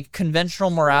modern like conventional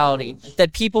morality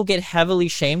that people get heavily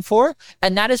shamed for,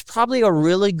 and that is probably a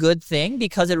really good thing,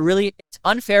 because it's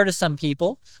unfair to some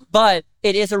people, but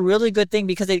it is a really good thing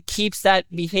because it keeps that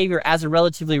behavior as a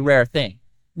relatively rare thing.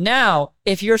 Now,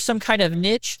 if you're some kind of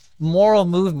niche moral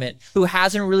movement who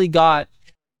hasn't really got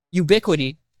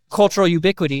cultural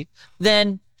ubiquity,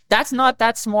 then that's not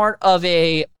that smart of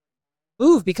a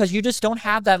move, because you just don't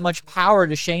have that much power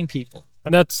to shame people.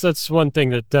 And that's one thing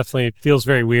that definitely feels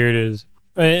very weird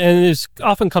and it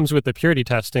often comes with the purity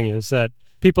testing, is that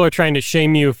people are trying to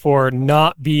shame you for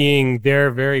not being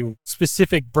their very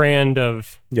specific brand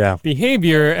of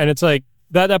behavior. And it's like,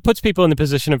 that puts people in the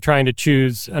position of trying to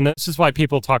choose. And this is why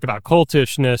people talk about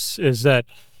cultishness, is that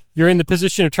you're in the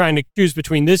position of trying to choose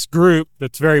between this group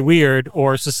that's very weird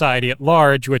or society at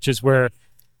large, which is where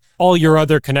all your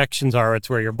other connections are. It's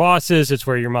where your boss is, it's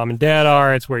where your mom and dad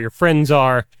are, it's where your friends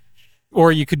are,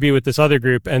 or you could be with this other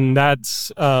group. And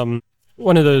that's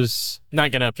one of those...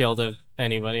 Not going to appeal to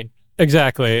anybody.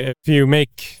 Exactly. If you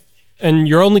make... And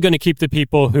you're only going to keep the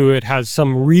people who it has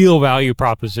some real value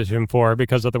proposition for,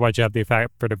 because otherwise you have the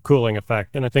evaporative cooling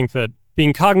effect. And I think that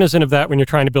being cognizant of that when you're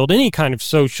trying to build any kind of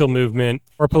social movement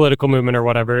or political movement or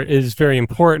whatever is very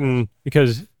important,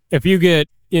 because if you get,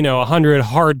 100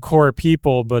 hardcore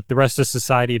people, but the rest of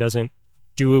society doesn't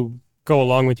go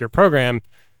along with your program,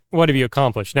 what have you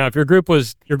accomplished? Now, if your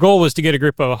goal was to get a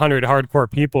group of 100 hardcore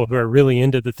people who are really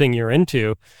into the thing you're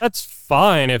into, that's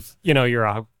fine if,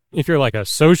 if you're like a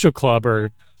social club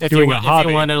or doing a hobby.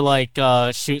 If you want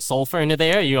to shoot sulfur into the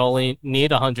air, you only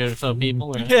need 100 or so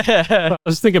people. I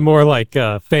was thinking more like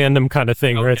a fandom kind of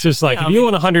thing, where it's just like, if you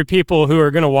want 100 people who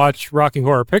are going to watch Rocky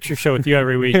Horror Picture Show with you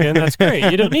every weekend, that's great.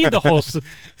 You don't need the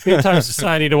entire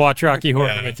society to watch Rocky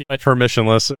Horror with you.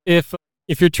 Permissionless. If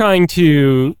you're trying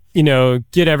to,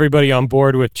 get everybody on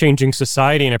board with changing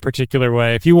society in a particular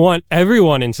way, if you want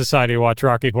everyone in society to watch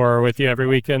Rocky Horror with you every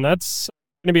weekend, that's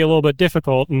going to be a little bit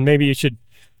difficult, and maybe you should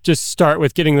just start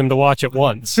with getting them to watch it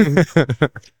once.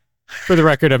 For the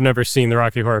record, I've never seen the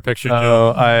Rocky Horror Picture Show.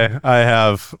 Oh, I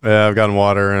have. Yeah, I've gotten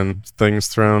water and things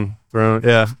thrown.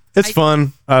 Yeah, it's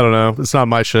fun. I don't know. It's not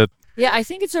my shit. Yeah, I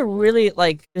think it's a really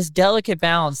this delicate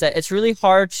balance that it's really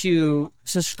hard to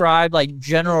subscribe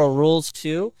general rules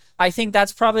to. I think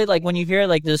that's probably when you hear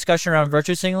the discussion around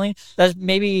virtue signaling, that's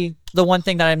maybe the one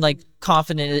thing that I'm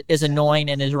confident is annoying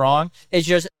and is wrong. It's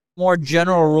just more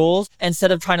general rules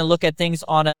instead of trying to look at things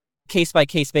on a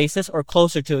case-by-case basis or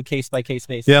closer to a case-by-case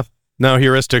basis. Yeah. No,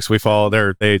 heuristics we follow,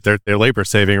 they're labor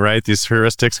saving, right? These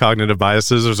heuristics, cognitive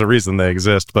biases, there's a reason they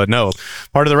exist. But no,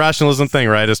 part of the rationalism thing,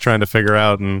 right, is trying to figure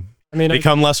out and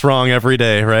become less wrong every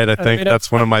day, right? I think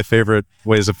that's one of my favorite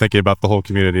ways of thinking about the whole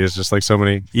community, is just so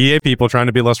many EA people trying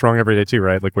to be less wrong every day too,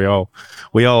 right? We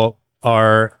all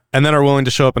are, and then are willing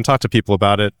to show up and talk to people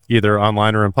about it, either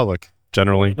online or in public,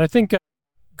 generally. I think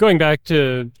going back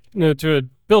to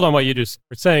build on what you just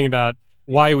were saying about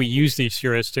why we use these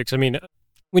heuristics.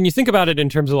 When you think about it in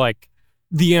terms of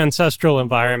the ancestral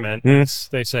environment,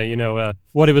 they say,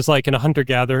 what it was like in a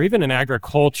hunter-gatherer, even an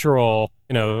agricultural,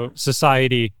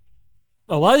 society,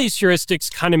 a lot of these heuristics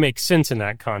kind of make sense in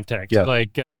that context. Yeah.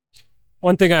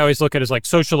 One thing I always look at is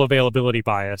social availability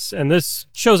bias. And this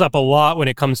shows up a lot when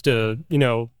it comes to,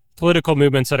 political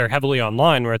movements that are heavily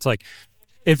online, where it's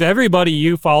if everybody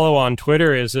you follow on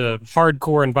Twitter is a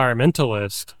hardcore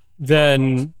environmentalist,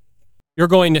 then you're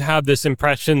going to have this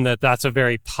impression that that's a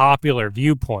very popular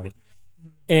viewpoint.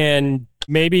 And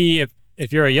maybe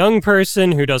if you're a young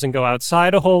person who doesn't go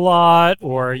outside a whole lot,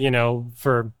 or,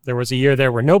 there was a year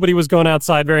there where nobody was going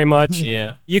outside very much,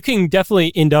 you can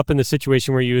definitely end up in the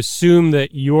situation where you assume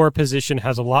that your position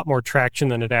has a lot more traction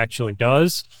than it actually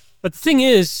does. But the thing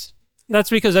is, that's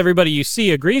because everybody you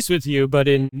see agrees with you, but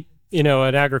in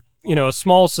a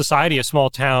small society, a small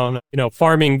town,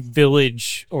 farming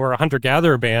village or a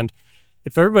hunter-gatherer band,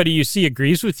 if everybody you see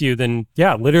agrees with you, then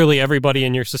literally everybody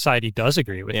in your society does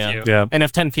agree with you. Yeah. And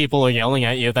if 10 people are yelling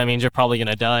at you, that means you're probably going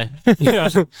to die. Yeah.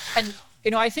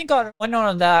 And, I think on one note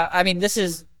on that, this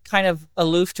is kind of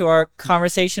aloof to our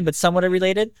conversation, but somewhat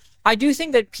related. I do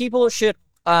think that people should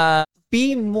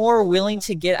be more willing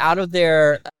to get out of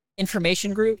their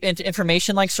information group into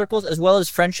information circles, as well as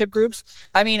friendship groups.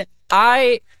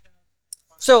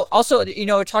 So also,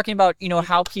 talking about,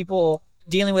 how people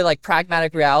dealing with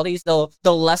pragmatic realities, they'll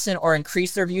lessen or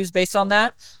increase their views based on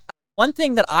that. One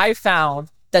thing that I found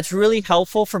that's really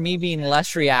helpful for me being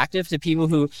less reactive to people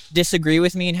who disagree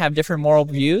with me and have different moral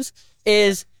views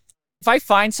is if I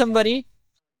find somebody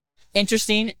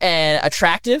interesting and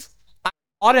attractive, I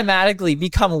automatically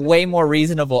become way more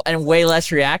reasonable and way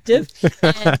less reactive.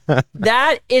 And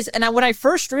when I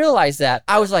first realized that,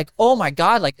 I was like, oh my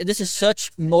God, this is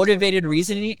such motivated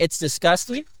reasoning. It's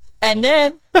disgusting. And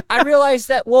then I realized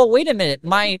that, well, wait a minute,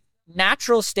 my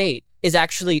natural state is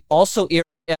actually also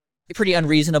pretty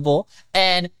unreasonable,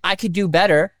 and I could do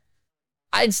better.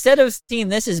 Instead of seeing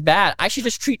this as bad, I should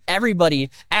just treat everybody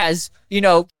as,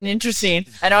 interesting,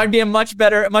 and I would be a much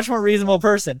more reasonable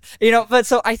person. But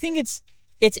so I think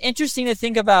it's interesting to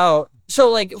think about.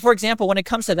 So for example, when it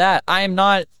comes to that,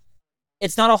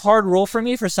 it's not a hard rule for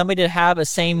me for somebody to have a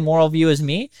same moral view as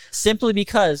me, simply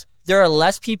because there are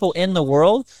less people in the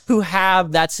world who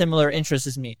have that similar interest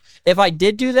as me. If I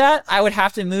did do that, I would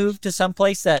have to move to some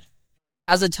place that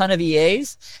has a ton of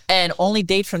EAs and only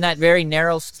date from that very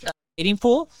narrow dating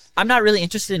pool. I'm not really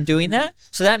interested in doing that.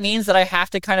 So that means that I have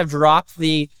to kind of drop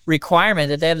the requirement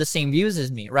that they have the same views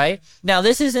as me, right? Now,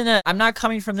 I'm not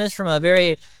coming from this from a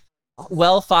very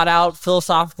well thought out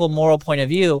philosophical moral point of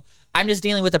view. I'm just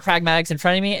dealing with the pragmatics in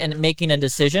front of me and making a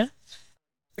decision,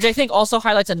 which I think also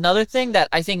highlights another thing that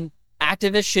I think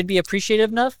activists should be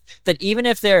appreciative enough, that even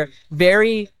if they're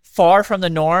very far from the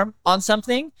norm on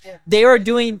something,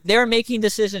 they're making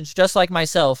decisions just like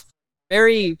myself,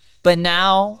 very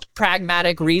banal,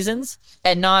 pragmatic reasons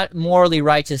and not morally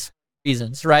righteous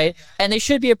reasons, right? And they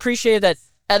should be appreciated that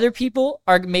other people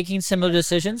are making similar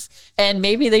decisions, and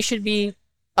maybe they should be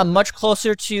much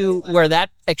closer to where that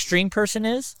extreme person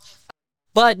is.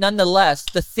 But nonetheless,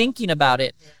 the thinking about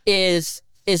it is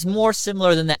more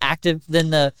similar than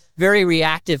the very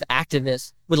reactive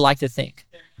activist would like to think.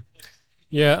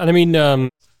 Yeah, and I mean,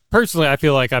 personally, I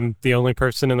feel like I'm the only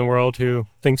person in the world who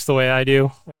thinks the way I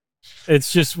do.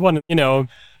 It's just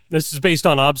this is based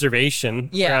on observation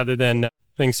rather than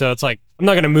things. So it's like, I'm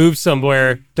not going to move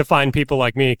somewhere to find people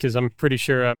like me, because I'm pretty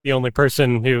sure I'm the only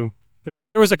person who, if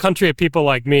there was a country of people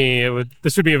like me,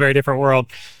 this would be a very different world,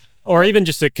 or even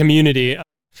just a community.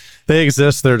 They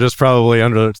exist. They're just probably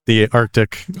under the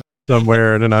Arctic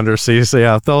somewhere in an undersea. So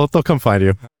yeah, they'll come find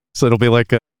you. So it'll be like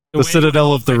the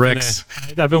Citadel of the Ricks.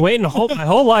 I've been waiting my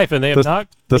whole life, and they have not.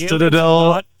 The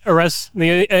Citadel.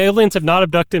 The aliens have not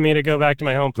abducted me to go back to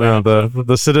my home planet. No,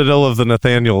 the Citadel of the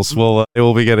Nathaniels will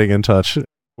be getting in touch.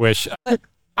 Wish.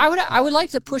 I would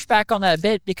like to push back on that a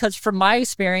bit, because from my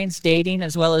experience dating,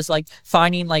 as well as like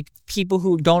finding like people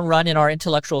who don't run in our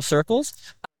intellectual circles,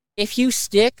 if you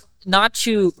stick not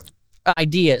to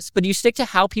ideas, but you stick to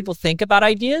how people think about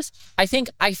ideas, I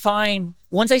find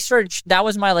once I started, that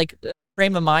was my like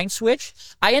frame of mind switch.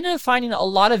 I ended up finding a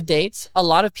lot of dates, a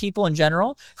lot of people in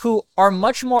general who are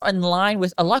much more in line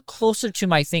with, a lot closer to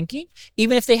my thinking,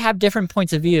 even if they have different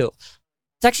points of view.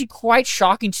 It's actually quite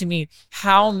shocking to me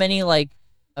how many like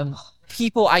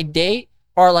people I date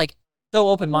are like so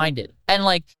open-minded. And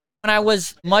like when I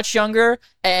was much younger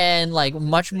and like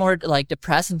much more like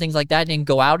depressed and things like that, didn't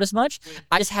go out as much,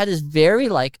 I just had this very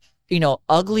like,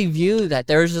 ugly view that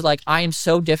there's just like, I am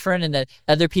so different and that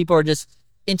other people are just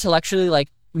intellectually like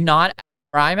not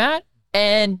where I'm at.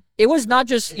 And it was not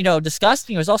just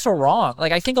disgusting, it was also wrong.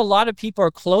 Like I think a lot of people are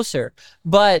closer,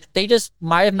 but they just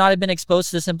might have not been exposed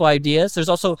to the simple ideas. There's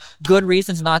also good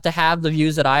reasons not to have the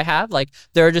views that I have. Like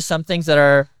there are just some things that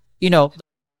are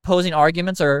opposing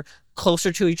arguments are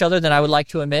closer to each other than I would like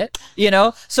to admit,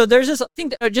 so there's this, I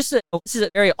think this is a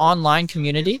very online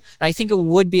community, and I think it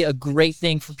would be a great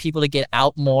thing for people to get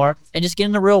out more and just get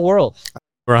in the real world.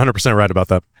 We're 100% right about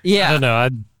that. Yeah. I don't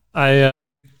know.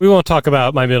 We won't talk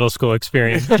about my middle school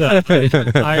experience.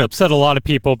 I upset a lot of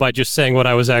people by just saying what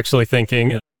I was actually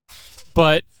thinking.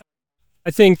 But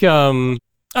I think,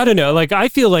 I don't know, like I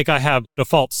feel like I have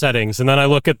default settings, and then I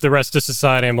look at the rest of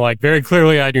society, I'm like, very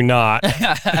clearly I do not.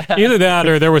 Either that,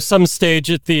 or there was some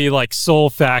stage at the like Soul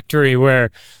Factory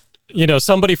where,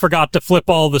 somebody forgot to flip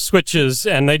all the switches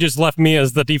and they just left me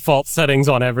as the default settings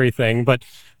on everything. But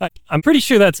I'm pretty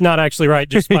sure that's not actually right,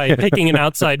 just by taking an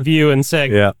outside view and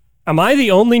saying, am I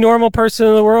the only normal person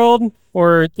in the world?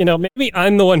 Or, maybe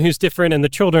I'm the one who's different and the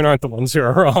children aren't the ones who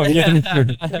are wrong.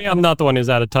 Maybe I'm not the one who's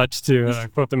out of touch, to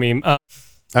quote the meme.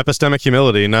 Epistemic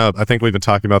humility. No, I think we've been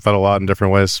talking about that a lot in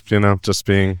different ways, just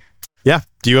being,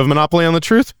 do you have monopoly on the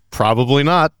truth? Probably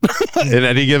not in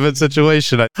any given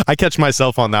situation. I catch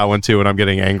myself on that one too when I'm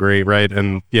getting angry, right?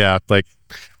 And like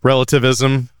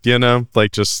relativism,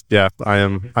 like just, I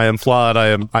am flawed.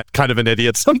 I'm kind of an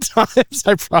idiot sometimes.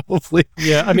 I probably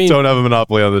don't have a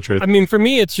monopoly on the truth. I mean, for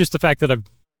me, it's just the fact that I've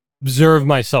observed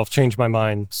myself change my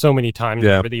mind so many times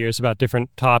over the years about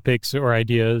different topics or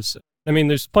ideas. I mean,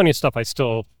 there's plenty of stuff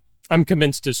I'm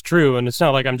convinced is true, and it's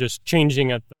not like I'm just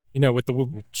changing it, with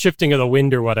the shifting of the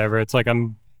wind or whatever. It's like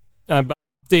I'm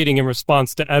updating in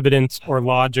response to evidence or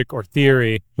logic or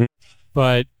theory.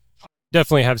 But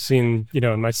definitely have seen,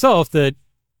 in myself that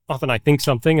often I think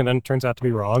something and then it turns out to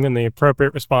be wrong, and the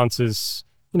appropriate response is,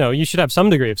 you should have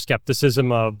some degree of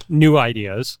skepticism of new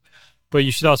ideas, but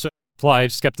you should also apply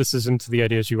skepticism to the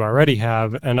ideas you already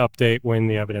have and update when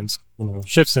the evidence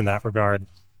shifts in that regard.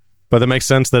 But it makes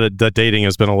sense that dating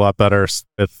has been a lot better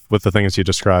with the things you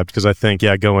described, because I think,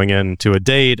 going into a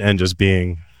date and just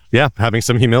being, having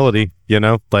some humility,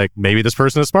 like maybe this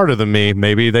person is smarter than me.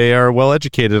 Maybe they are well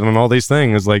educated on all these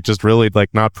things, like just really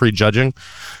like not prejudging,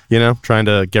 trying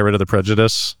to get rid of the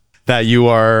prejudice that you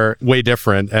are way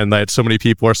different and that so many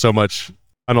people are so much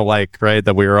unalike, right?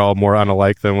 That we are all more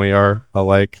unalike than we are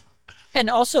alike. And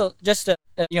also, just to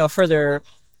further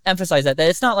emphasize that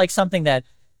it's not like something that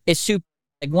is super.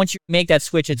 Like once you make that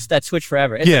switch, it's that switch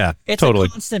forever. It's totally a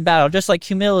constant battle, just like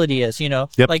humility is. Yep.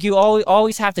 Like you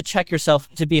always have to check yourself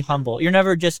to be humble. You're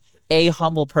never just a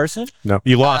humble person. No,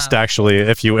 you lost actually.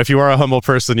 If you are a humble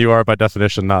person, you are by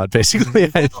definition not.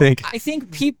 Basically, I think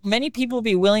many people will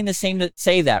be willing to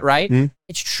say that, right? Mm-hmm.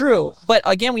 It's true, but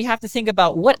again, we have to think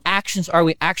about what actions are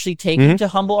we actually taking to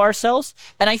humble ourselves.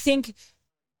 And I think,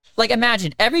 like,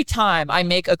 imagine every time I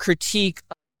make a critique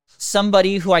of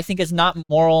somebody who I think is not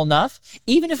moral enough,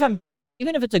 even if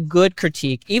it's a good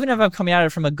critique, even if I'm coming at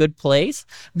it from a good place,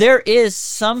 there is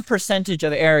some percentage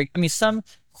of some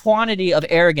quantity of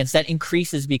arrogance that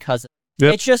increases because of it.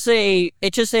 Yep. It's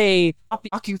just a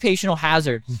occupational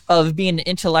hazard of being an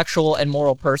intellectual and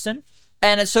moral person.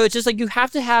 And so it's just like you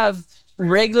have to have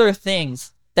regular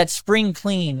things that spring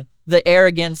clean the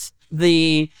arrogance,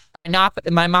 the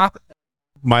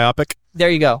myopic. There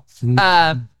you go.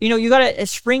 You gotta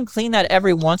spring clean that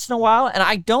every once in a while. And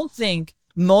I don't think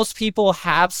most people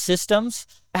have systems,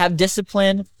 have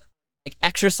discipline, like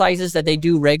exercises that they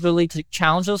do regularly to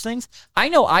challenge those things. I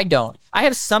know I don't. I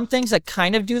have some things that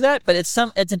kind of do that, but it's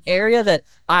an area that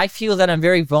I feel that I'm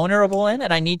very vulnerable in,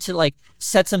 and I need to like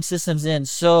set some systems in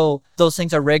so those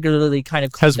things are regularly kind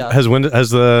of cleaned up. Has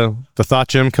the thought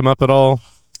gym come up at all?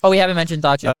 Oh, we haven't mentioned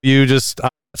thought gym.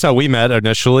 That's how we met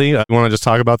initially. You want to just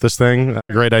talk about this thing? A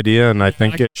great idea, and I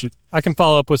think I can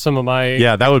follow up with some of my.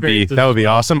 Yeah, that would be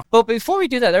awesome. But before we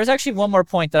do that, there's actually one more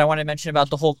point that I want to mention about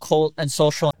the whole cult and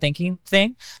social thinking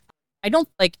thing. I don't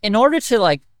like in order to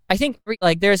like. I think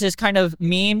like there's this kind of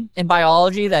meme in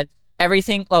biology that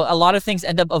a lot of things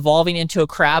end up evolving into a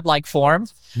crab-like form.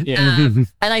 Yeah.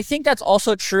 And I think that's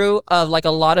also true of like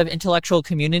a lot of intellectual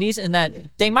communities in that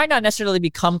they might not necessarily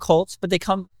become cults, but they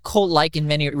become cult-like in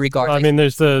many regards. Well, I mean,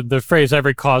 there's the phrase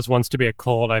 "every cause wants to be a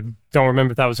cult." I don't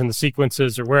remember if that was in the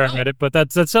sequences or where I read it, but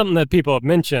that's something that people have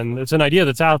mentioned. It's an idea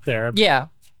that's out there. Yeah.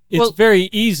 It's very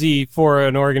easy for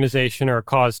an organization or a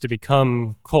cause to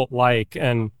become cult-like.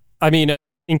 And I mean, I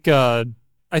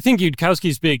think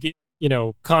Yudkowsky's big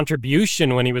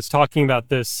contribution when he was talking about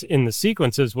this in the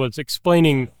sequences was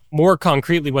explaining more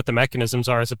concretely what the mechanisms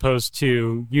are as opposed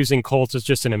to using cults as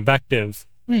just an invective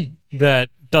that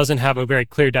doesn't have a very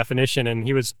clear definition, and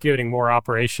he was getting more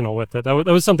operational with it. That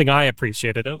was something I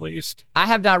appreciated, at least. I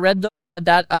have not read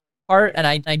that part, and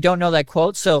I don't know that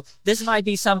quote, so this might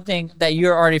be something that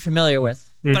you're already familiar with.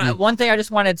 But one thing I just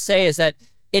wanted to say is that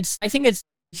I think it's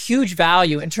huge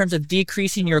value in terms of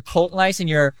decreasing your cult-ness and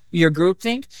your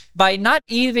groupthink by not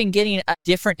even getting a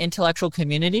different intellectual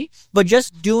community, but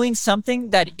just doing something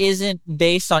that isn't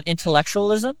based on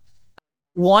intellectualism.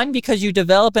 One, because you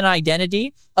develop an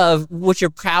identity of what you're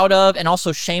proud of and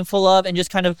also shameful of, and just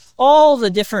kind of all the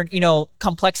different,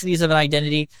 complexities of an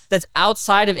identity that's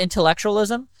outside of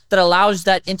intellectualism that allows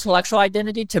that intellectual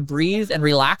identity to breathe and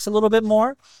relax a little bit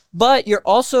more. But you're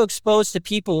also exposed to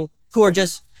people who are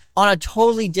just on a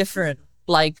totally different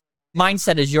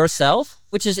mindset as yourself,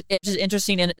 which is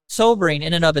interesting and sobering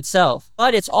in and of itself.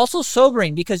 But it's also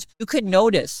sobering because you could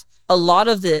notice a lot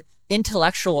of the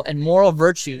intellectual and moral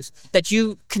virtues that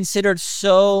you considered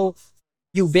so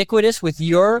ubiquitous with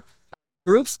your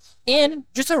groups in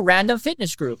just a random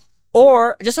fitness group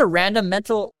or just a random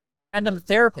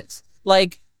therapist.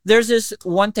 Like there's this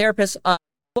one therapist,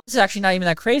 this is actually not even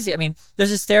that crazy. I mean, there's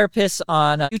this therapist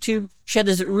on YouTube. She had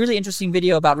this really interesting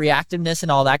video about reactiveness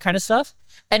and all that kind of stuff.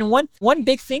 And one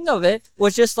big thing of it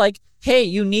was just like, hey,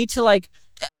 you need to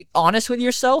be honest with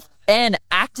yourself and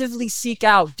actively seek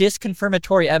out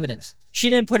disconfirmatory evidence. She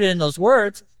didn't put it in those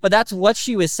words, but that's what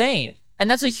she was saying.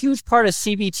 And that's a huge part of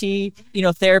CBT,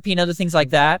 therapy and other things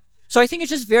like that. So I think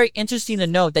it's just very interesting to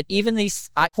note that even these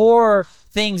core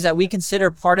things that we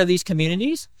consider part of these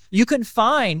communities, you can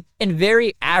find in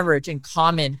very average and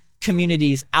common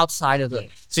communities outside of them.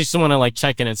 So you just want to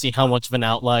check in and see how much of an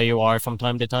outlier you are from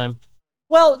time to time?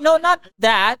 Well, no, not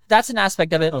that. That's an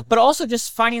aspect of it. But also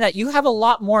just finding that you have a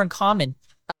lot more in common.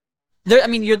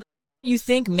 You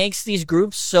think makes these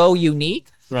groups so unique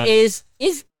is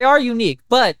they are unique,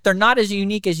 but they're not as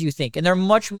unique as you think. And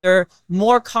they're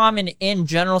more common in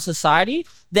general society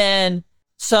than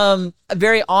some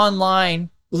very online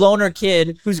loner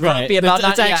kid who's grumpy about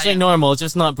it's actually normal. It's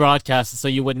just not broadcasted, so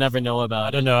you would never know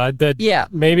about it. I don't know.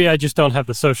 Maybe I just don't have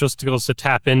the social skills to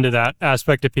tap into that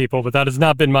aspect of people, but that has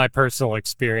not been my personal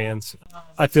experience.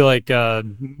 I feel like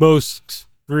most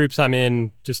groups I'm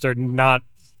in just are not.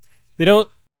 They don't.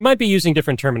 Might be using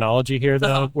different terminology here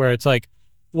though, where it's like,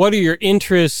 what are your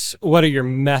interests? What are your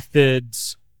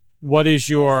methods? What is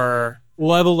your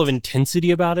level of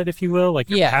intensity about it, if you will, like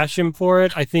your passion for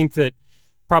it. I think that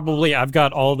probably I've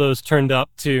got all those turned up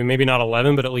to maybe not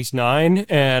 11, but at least 9.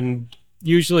 And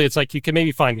usually it's like you can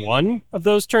maybe find one of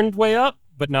those turned way up,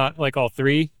 but not like all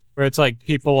 3, where it's like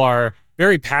people are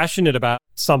very passionate about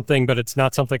something, but it's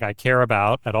not something I care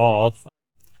about at all.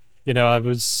 I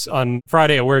was on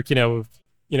Friday at work,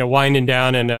 winding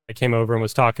down, and I came over and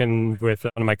was talking with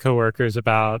one of my coworkers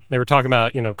they were talking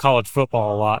about, college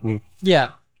football a lot. And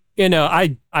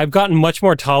I've gotten much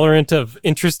more tolerant of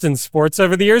interest in sports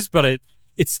over the years, but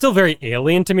it's still very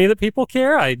alien to me that people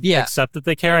care. I accept that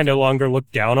they care. I no longer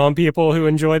look down on people who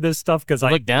enjoy this stuff because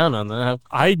I look down on that.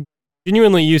 I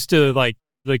genuinely used to like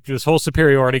this whole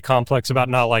superiority complex about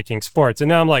not liking sports. And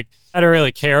now I'm like, I don't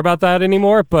really care about that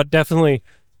anymore, but definitely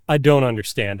I don't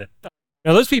understand it.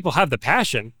 Now, those people have the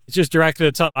passion. It's just directed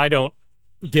at something I don't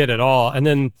get at all. And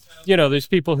then, there's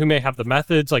people who may have the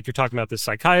methods, like you're talking about this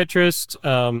psychiatrist,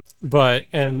 and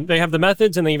they have the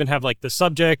methods and they even have like the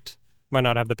subject, might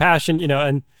not have the passion,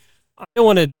 and I don't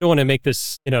want to make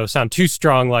this, sound too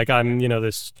strong, like I'm,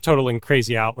 this total and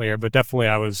crazy outlier, but definitely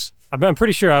I'm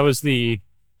pretty sure I was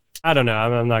I don't know,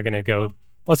 I'm not going to go,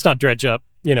 let's not dredge up,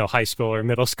 high school or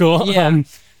middle school,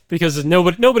 because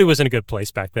nobody was in a good place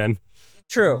back then.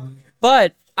 True.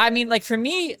 But I mean, like for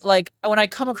me, like when I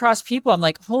come across people, I'm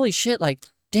like, holy shit, like,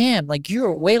 damn, like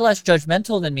you're way less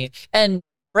judgmental than me. And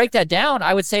break that down,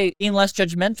 I would say being less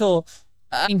judgmental,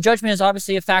 I mean, judgment is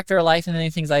obviously a factor of life and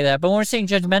many things like that. But when we're saying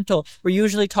judgmental, we're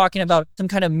usually talking about some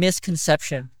kind of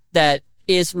misconception that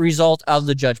is result of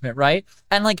the judgment, right?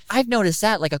 And like, I've noticed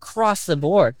that like across the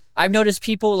board. I've noticed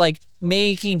people like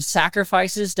making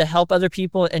sacrifices to help other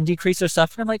people and decrease their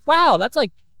suffering. I'm like, wow, that's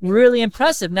like really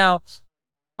impressive. Now,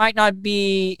 might not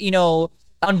be,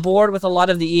 on board with a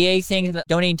lot of the EA things,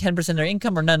 donating 10% of their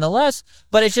income or nonetheless,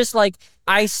 but it's just like,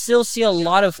 I still see a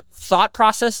lot of thought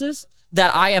processes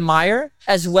that I admire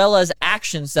as well as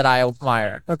actions that I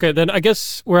admire. Okay, then I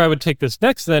guess where I would take this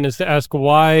next then is to ask,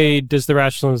 why does the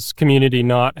rationalist community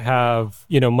not have,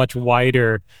 much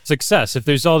wider success? If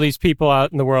there's all these people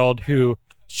out in the world who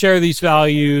share these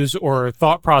values or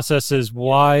thought processes,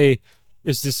 why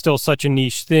is this still such a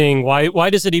niche thing? Why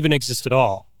does it even exist at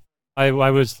all? Why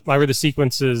were the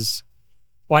sequences?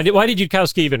 Why did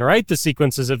Yudkowsky even write the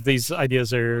sequences if these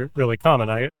ideas are really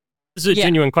common? This is a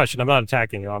genuine question. I'm not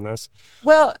attacking you on this.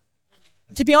 Well,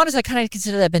 to be honest, I kind of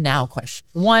consider that a banal question.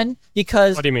 One,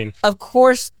 because what do you mean? Of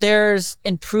course, there's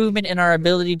improvement in our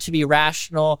ability to be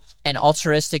rational and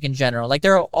altruistic in general. Like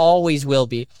there always will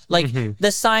be. Like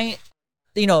the science,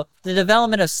 the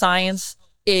development of science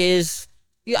is.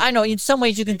 I know in some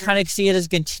ways you can kind of see it as a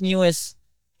continuous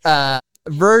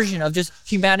version of just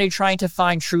humanity trying to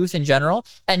find truth in general.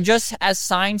 And just as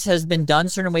science has been done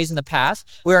certain ways in the past,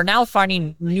 we are now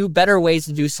finding new, better ways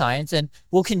to do science, and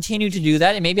we'll continue to do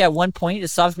that. And maybe at one point it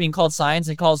stops being called science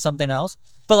and called something else.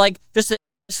 But like just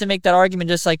to make that argument,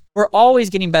 just like we're always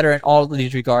getting better in all of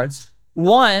these regards.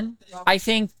 One, I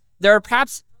think there are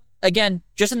perhaps, again,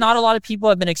 just not a lot of people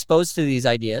have been exposed to these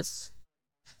ideas.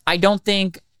 I don't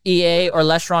think EA or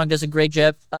Less Strong does a great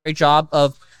job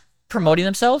of promoting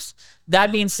themselves.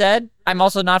 That being said, I'm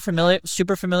also not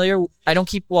super familiar. I don't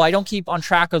keep on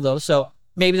track of those, so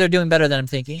maybe they're doing better than I'm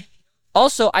thinking.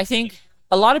 Also, I think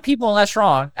a lot of people in Less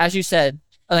Strong, as you said,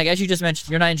 like as you just mentioned,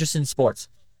 you're not interested in sports.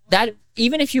 That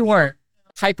even if you weren't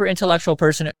a hyper intellectual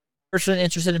person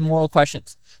interested in moral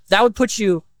questions, that would put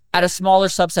you at a smaller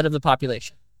subset of the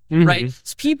population, right?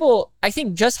 So people, I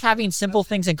think, just having simple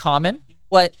things in common,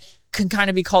 what can kind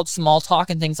of be called small talk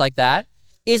and things like that,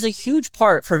 is a huge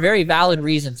part for very valid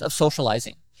reasons of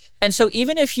socializing. And so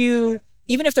even if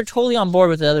they're totally on board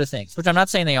with the other things, which I'm not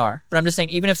saying they are, but I'm just saying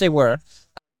even if they were,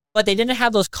 but they didn't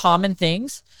have those common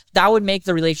things, that would make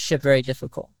the relationship very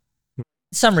difficult. In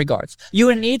some regards, you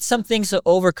would need some things to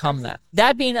overcome that.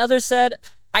 That being other said,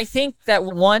 I think that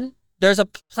one, there's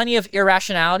plenty of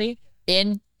irrationality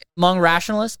among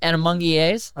rationalists and among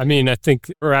EAs. I mean, I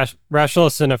think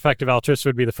rationalists and effective altruists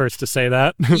would be the first to say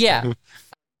that. Yeah.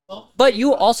 But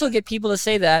you also get people to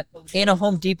say that in a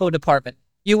Home Depot department.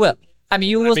 You will. I mean,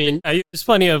 you will. There's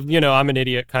plenty of, I'm an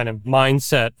idiot kind of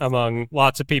mindset among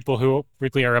lots of people who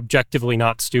really are objectively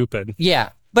not stupid. Yeah.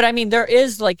 But I mean, there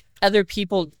is like other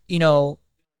people,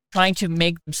 trying to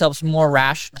make themselves more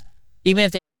rational, even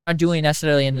if they're not doing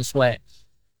necessarily in this way.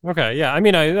 Okay. Yeah. I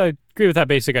mean, I agree with that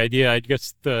basic idea. I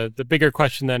guess the bigger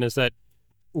question then is that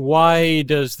why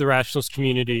does the rationalist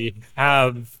community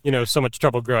have, so much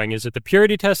trouble growing? Is it the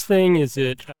purity test thing? Is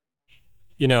it,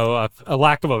 a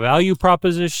lack of a value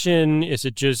proposition? Is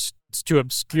it just it's too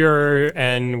obscure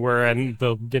and we're in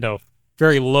the,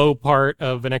 very low part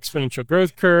of an exponential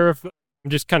growth curve?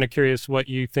 I'm just kind of curious what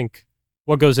you think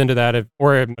what goes into that,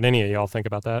 or what any of y'all think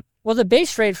about that? Well, the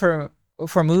base rate for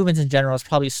movements in general is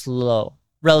probably slow,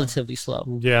 relatively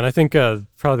slow. Yeah, and I think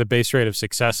probably the base rate of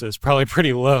success is probably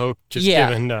pretty low, just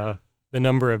given the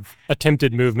number of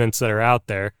attempted movements that are out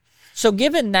there. So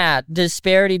given that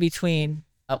disparity between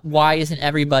why isn't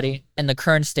everybody in the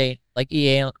current state, like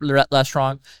EA less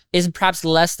strong, is perhaps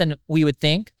less than we would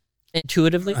think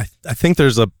intuitively? I think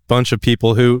there's a bunch of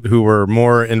people who were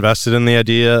more invested in the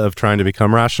idea of trying to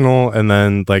become rational, and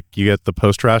then like you get the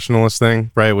post-rationalist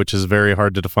thing, right, which is very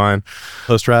hard to define.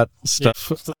 Post-rat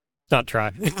stuff. Yeah, not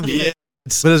try. Yeah.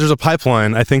 But there's a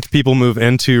pipeline. I think people move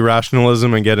into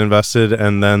rationalism and get invested,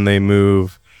 and then they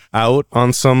move out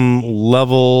on some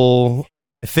level.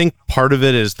 I think part of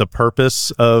it is the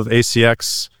purpose of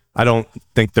ACX. I don't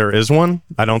think there is one.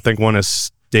 I don't think one is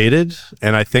stated,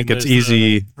 and I think it's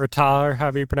easy. Ratar,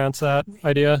 how do you pronounce that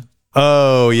idea?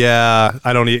 Oh yeah,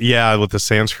 yeah, with the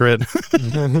Sanskrit.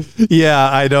 Yeah,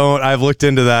 I don't. I've looked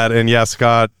into that, and yeah,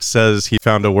 Scott says he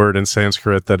found a word in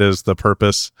Sanskrit that is the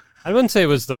purpose. I wouldn't say it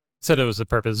was the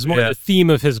purpose. It's more the theme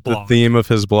of his blog. The theme of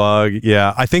his blog.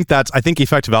 Yeah, I think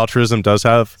effective altruism does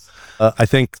have. I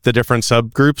think the different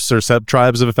subgroups or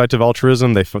sub-tribes of effective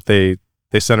altruism, they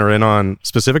center in on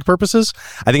specific purposes.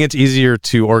 I think it's easier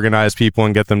to organize people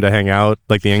and get them to hang out,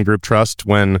 like the in-group trust,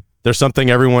 when there's something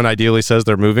everyone ideally says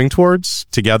they're moving towards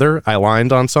together,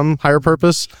 aligned on some higher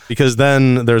purpose, because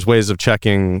then there's ways of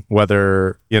checking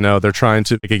whether, they're trying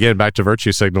to, like, again, back to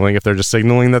virtue signaling, if they're just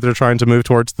signaling that they're trying to move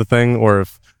towards the thing, or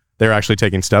if they're actually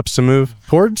taking steps to move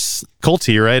towards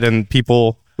culty, right? And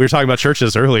people, we were talking about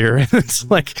churches earlier, and it's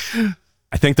like,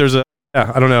 I think there's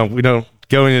I don't know, we don't,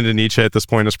 going into Nietzsche at this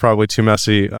point is probably too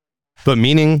messy, but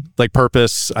meaning, like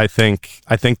purpose, I think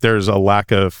there's a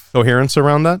lack of coherence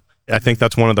around that. I think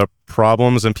that's one of the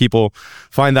problems, and people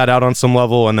find that out on some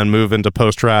level and then move into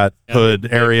post-rat hood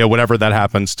area, whatever that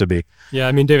happens to be. Yeah,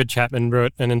 I mean, David Chapman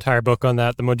wrote an entire book on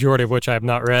that, the majority of which I have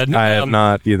not read. I have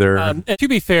not either. And to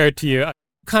be fair to you, I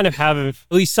kind of have at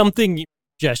least something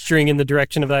gesturing in the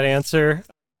direction of that answer,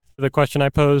 the question I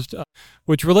posed,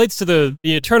 which relates to the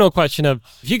eternal question of,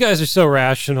 if you guys are so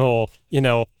rational,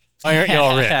 why aren't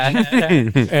y'all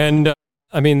rich? And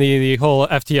I mean, the whole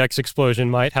FTX explosion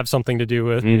might have something to do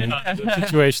with the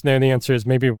situation there. And the answer is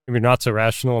maybe not so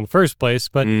rational in the first place.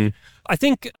 But I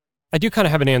think I do kind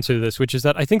of have an answer to this, which is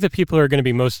that I think the people who are going to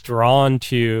be most drawn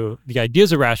to the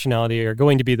ideas of rationality are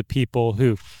going to be the people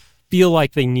who feel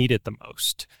like they need it the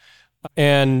most.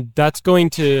 And that's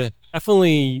going to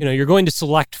definitely, you're going to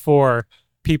select for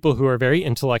people who are very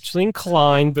intellectually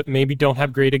inclined, but maybe don't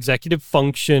have great executive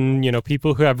function,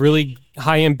 people who have really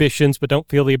high ambitions, but don't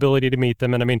feel the ability to meet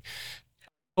them. And I mean, I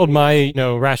told my,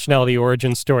 rationality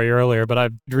origin story earlier, but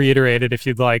I've reiterated if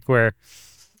you'd like, where,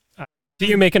 do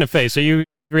you making a face? Are you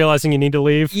realizing you need to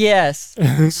leave? Yes.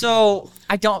 So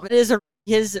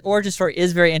his origin story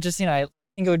is very interesting. I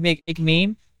think it would make a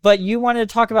meme, but you wanted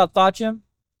to talk about Thought Gym?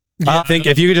 I think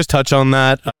if you could just touch on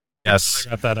that. Yes. I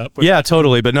got that up. Yeah,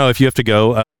 totally. But no, if you have to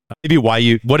go, maybe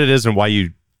what it is and why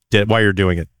you're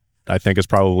doing it, I think is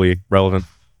probably relevant.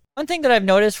 One thing that I've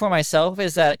noticed for myself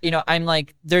is that, I'm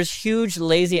like, there's huge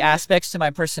lazy aspects to my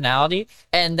personality,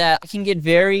 and that I can get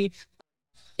very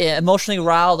emotionally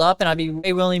riled up, and I'd be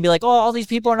very willing to be like, oh, all these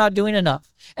people are not doing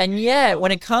enough. And yet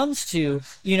when it comes to,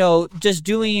 just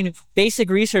doing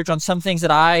basic research on some things that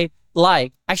I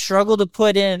like, I struggle to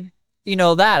put in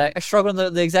that I struggle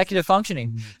with the executive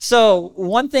functioning. So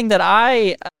one thing that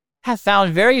I have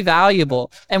found very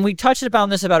valuable, and we touched upon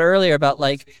this earlier, about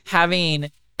like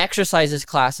having exercises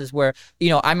classes where,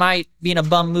 I might be in a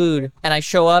bum mood and I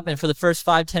show up, and for the first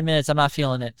 5-10 minutes, I'm not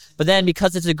feeling it. But then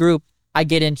because it's a group, I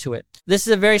get into it. This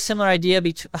is a very similar idea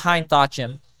behind Thought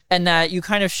Gym, and that you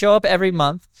kind of show up every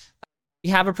month. We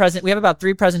have about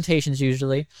 3 presentations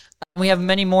usually. We have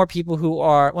many more people who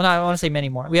are, well, I don't want to say many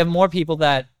more. We have more people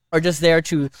that are just there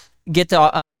to get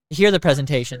to hear the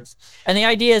presentations. And the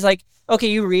idea is like, okay,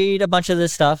 you read a bunch of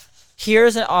this stuff.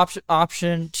 Here's an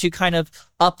option to kind of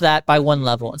up that by one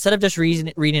level. Instead of just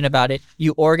reading about it,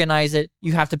 you organize it.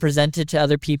 You have to present it to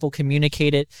other people,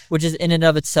 communicate it, which is in and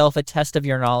of itself a test of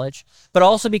your knowledge. But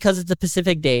also because it's a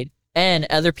Pacific date and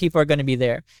other people are going to be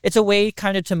there, it's a way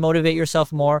kind of to motivate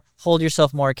yourself more, hold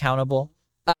yourself more accountable.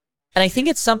 And I think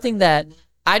it's something that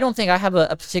I don't think I have a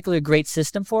particularly great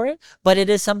system for it, but it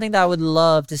is something that I would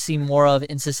love to see more of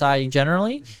in society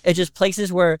generally. It's just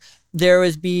places where there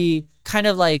would be kind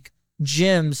of like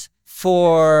gyms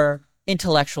for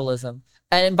intellectualism.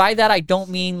 And by that, I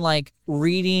don't mean like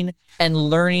reading and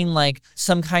learning like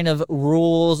some kind of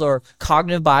rules or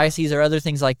cognitive biases or other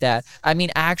things like that. I mean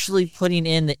actually putting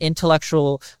in the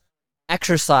intellectual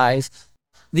exercise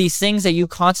these things that you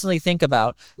constantly think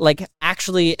about, like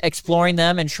actually exploring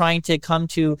them and trying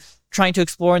to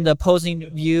explore in the opposing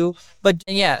view. But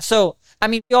yeah, so I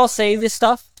mean, we all say this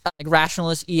stuff, like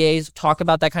rationalists, EAs talk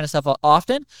about that kind of stuff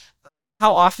often.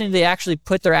 How often they actually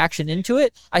put their action into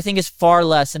it, I think, is far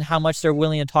less than how much they're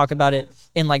willing to talk about it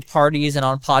in like parties and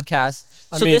on podcasts.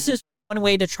 This is one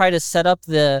way to try to set up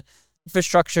the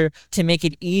infrastructure to make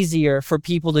it easier for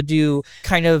people to do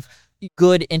kind of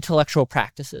good intellectual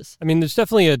practices. I mean, there's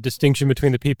definitely a distinction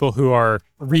between the people who are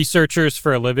researchers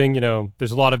for a living.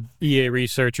 There's a lot of EA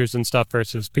researchers and stuff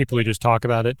versus people who just talk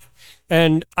about it.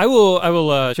 And I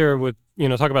will share with,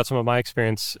 talk about some of my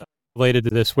experience related to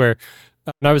this, where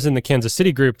when I was in the Kansas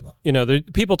City group,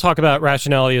 people talk about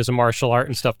rationality as a martial art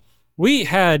and stuff. We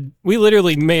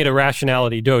literally made a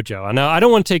rationality dojo. And now I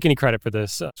don't want to take any credit for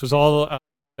this. This was all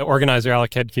the organizer,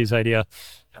 Alec Hedke's idea.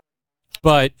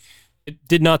 But it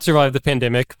did not survive the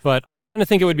pandemic, but I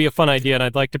think it would be a fun idea and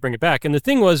I'd like to bring it back. And the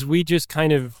thing was, we just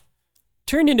kind of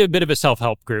turned into a bit of a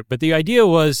self-help group. But the idea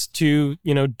was to,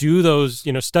 do those,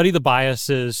 study the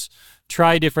biases,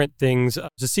 try different things. There's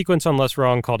a sequence on Less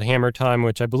Wrong called Hammer Time,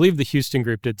 which I believe the Houston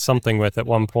group did something with at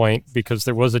one point, because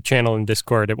there was a channel in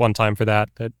Discord at one time for that.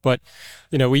 But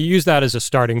we used that as a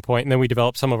starting point, and then we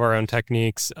developed some of our own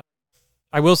techniques.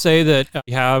 I will say that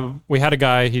we had a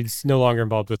guy, he's no longer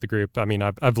involved with the group. I mean,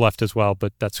 I've left as well,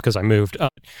 but that's because I moved.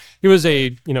 He was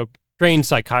a, trained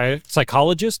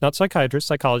psychologist, not psychiatrist,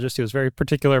 psychologist. He was very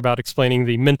particular about explaining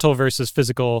the mental versus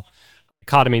physical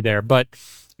dichotomy there. But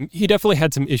he definitely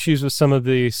had some issues with some of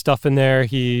the stuff in there.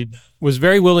 He was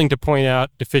very willing to point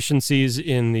out deficiencies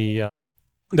in the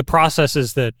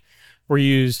processes that were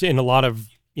used in a lot of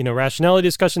rationality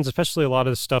discussions, especially a lot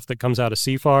of the stuff that comes out of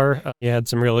CFAR. He had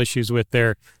some real issues with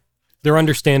their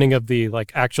understanding of the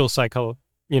actual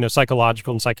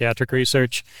psychological and psychiatric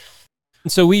research.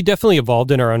 And so we definitely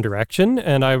evolved in our own direction,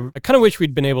 and I kind of wish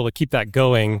we'd been able to keep that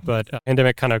going, but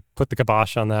pandemic kind of put the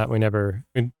kibosh on that.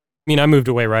 I moved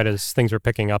away right as things were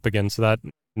picking up again, so that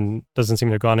doesn't seem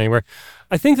to have gone anywhere.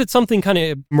 I think that something kind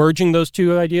of merging those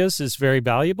two ideas is very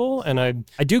valuable, and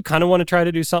I do kind of want to try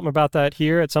to do something about that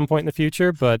here at some point in the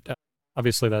future, but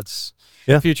obviously that's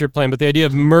a future plan. But the idea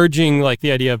of merging,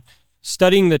 the idea of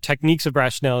studying the techniques of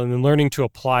rationality and then learning to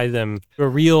apply them to a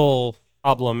real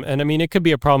problem. And I mean, it could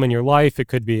be a problem in your life. It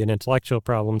could be an intellectual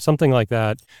problem, something like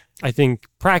that. I think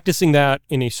practicing that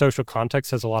in a social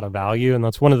context has a lot of value. And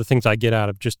that's one of the things I get out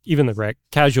of just even the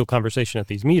casual conversation at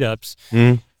these meetups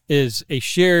is a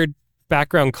shared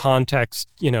background context,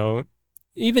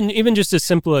 even just as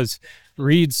simple as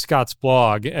read Scott's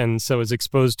blog. And so is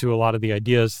exposed to a lot of the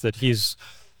ideas that he's,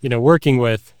 working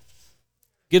with,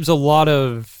 gives a lot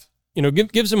of,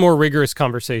 gives a more rigorous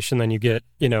conversation than you get,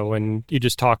 when you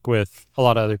just talk with a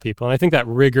lot of other people. And I think that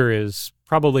rigor is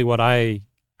probably what I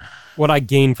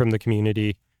gain from the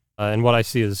community, and what I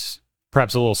see as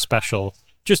perhaps a little special,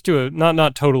 just to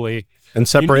not totally and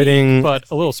separating, unique, but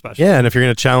a little special. Yeah, and if you're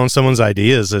going to challenge someone's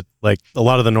ideas, a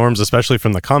lot of the norms, especially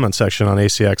from the comment section on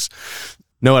ACX,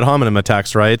 no ad hominem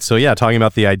attacks, right? So yeah, talking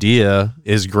about the idea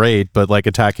is great, but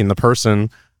attacking the person,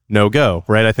 no go,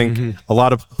 right? I think a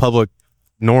lot of public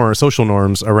social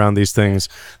norms around these things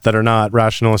that are not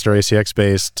rationalist or ACX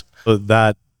based,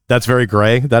 that's very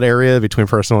gray, that area between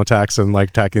personal attacks and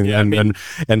attacking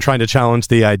and trying to challenge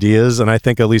the ideas. And I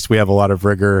think at least we have a lot of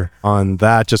rigor on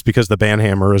that, just because the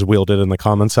banhammer is wielded in the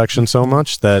comment section so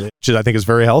much that I think is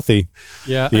very healthy.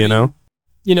 Yeah.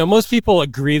 Most people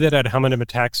agree that ad hominem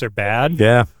attacks are bad.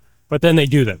 Yeah. But then they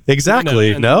do them.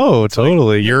 Exactly. No,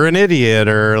 totally. You're an idiot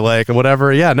or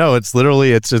whatever. Yeah, no, it's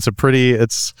literally, it's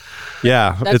That's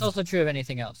also true of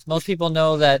anything else. Most people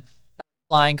know that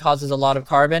flying causes a lot of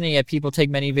carbon, and yet people take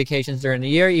many vacations during the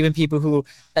year. Even people who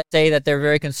say that they're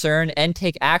very concerned and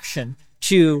take action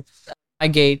to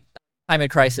mitigate climate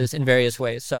crisis in various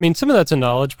ways. So, some of that's a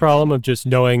knowledge problem of just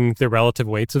knowing the relative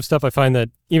weights of stuff. I find that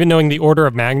even knowing the order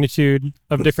of magnitude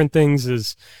of different things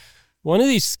is one of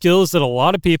these skills that a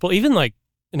lot of people, even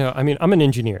I'm an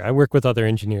engineer. I work with other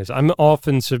engineers. I'm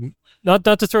often, not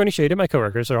to throw any shade at my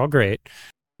coworkers, they're all great.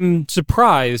 I'm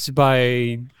surprised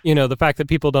by, the fact that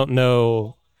people don't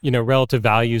know, relative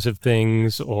values of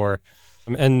things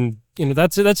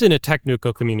that's in a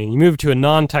technical community. You move to a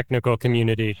non-technical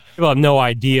community, people have no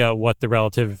idea what the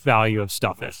relative value of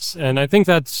stuff is. And I think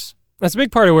that's a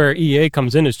big part of where EA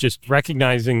comes in, is just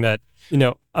recognizing that,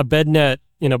 a bed net,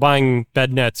 buying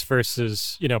bed nets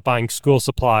versus, buying school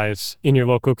supplies in your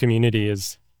local community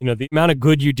is, the amount of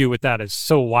good you do with that is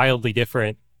so wildly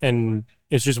different. And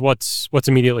it's just what's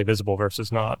immediately visible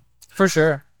versus not. For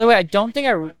sure. By the way, I don't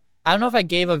know if I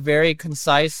gave a very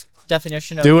concise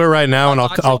definition of. Do it right now and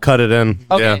I'll cut it in.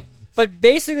 Okay. Yeah. But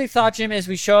basically, Thought Gym is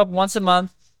we show up once a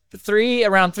month.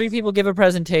 Around three people give a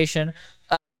presentation,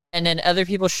 and then other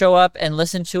people show up and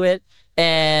listen to it,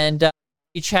 and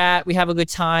we chat. We have a good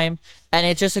time, and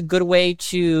it's just a good way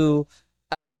to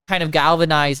kind of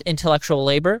galvanize intellectual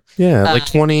labor. Yeah, like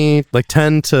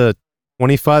 10 to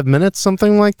 25 minutes,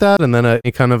 something like that, and then a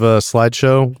kind of a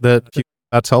slideshow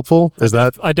that's helpful. Is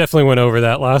that? I definitely went over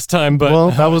that last time, but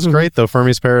Well, that was great though.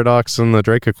 Fermi's paradox and the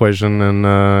Drake equation, and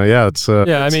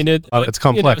it's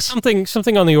complex.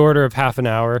 Something on the order of half an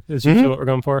hour is usually what we're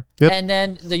going for. Yep. And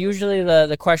then usually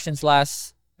the questions can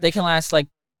last like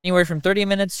anywhere from 30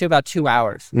 minutes to about 2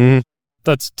 hours. Mhm.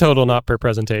 That's total, not per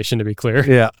presentation, to be clear.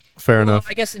 Yeah, fair enough.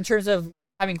 I guess in terms of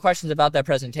having questions about that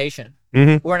presentation,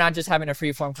 we're not just having a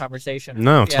free form conversation.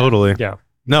 No, totally. Yeah.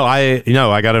 No, I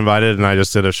got invited and I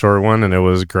just did a short one and it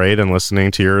was great. And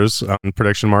listening to yours on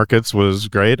prediction markets was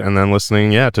great. And then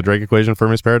listening, to Drake equation,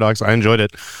 Fermi's paradox, I enjoyed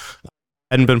it. I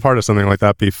hadn't been part of something like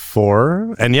that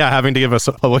before. And having to give a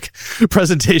public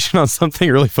presentation on something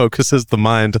really focuses the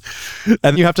mind.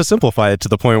 And you have to simplify it to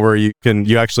the point where you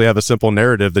actually have a simple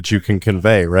narrative that you can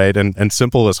convey, right? And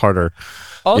simple is harder,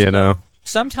 Also,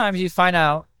 sometimes you find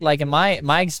out, like in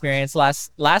my experience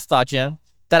last Thought Gym,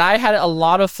 that I had a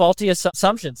lot of faulty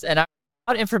assumptions and a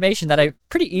lot of information that I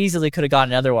pretty easily could have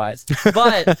gotten otherwise.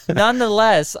 But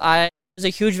nonetheless, it was a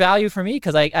huge value for me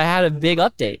because I had a big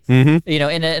update,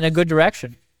 in a good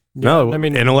direction. No,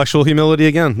 intellectual humility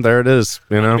again. There it is.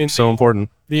 So important.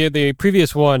 The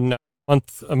previous one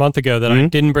a month ago that I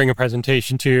didn't bring a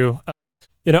presentation to,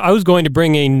 I was going to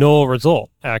bring a null result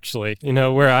actually,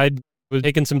 where I was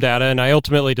taking some data and I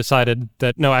ultimately decided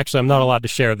that no, actually I'm not allowed to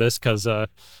share this because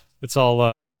it's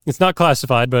all it's not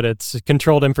classified, but it's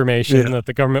controlled information that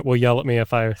the government will yell at me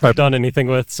if I've done anything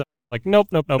with. So like, nope.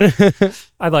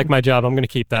 I like my job. I'm going to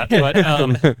keep that. But,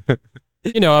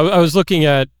 I was looking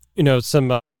at,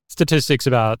 some statistics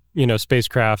about,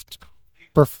 spacecraft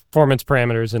performance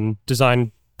parameters and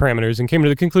design parameters and came to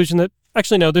the conclusion that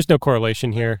actually, no, there's no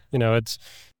correlation here. It's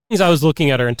things I was looking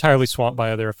at are entirely swamped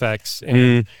by other effects.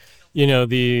 And,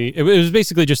 it was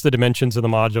basically just the dimensions of the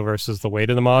module versus the weight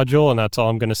of the module. And that's all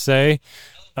I'm going to say.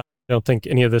 I don't think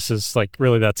any of this is like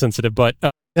really that sensitive, but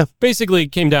basically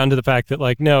it came down to the fact that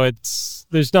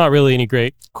there's not really any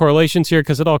great correlations here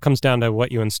because it all comes down to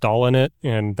what you install in it.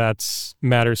 And that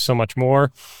matters so much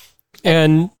more.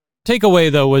 And takeaway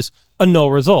though was a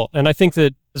null result. And I think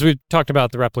that as we talked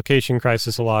about the replication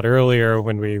crisis a lot earlier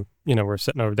when we, were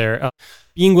sitting over there,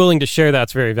 being willing to share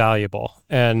that's very valuable.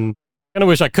 And I kind of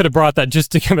wish I could have brought that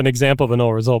just to give an example of a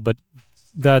null result, but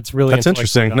that's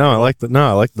interesting. No, I like that. No,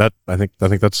 I like that. I think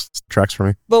that's tracks for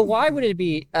me. But why would it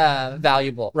be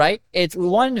valuable, right? It's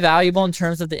valuable in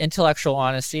terms of the intellectual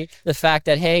honesty, the fact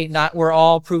that, hey, we're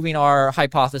all proving our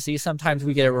hypotheses. Sometimes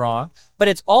we get it wrong. But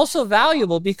it's also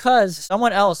valuable because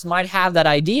someone else might have that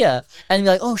idea and be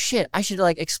like, oh shit, I should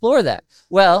explore that.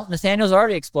 Well, Nathaniel's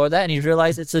already explored that and he's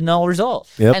realized it's a null result.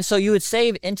 Yep. And so you would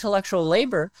save intellectual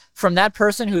labor from that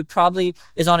person who probably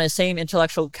is on the same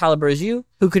intellectual caliber as you,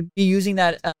 who could be using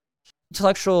that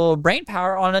intellectual brain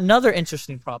power on another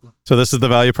interesting problem. So this is the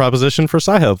value proposition for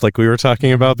Sci-Hub, like we were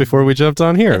talking about before we jumped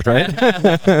on here, right?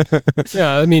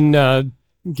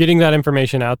 Getting that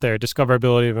information out there,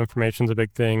 discoverability of information is a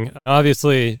big thing.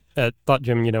 Obviously, at Thought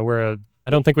Gym,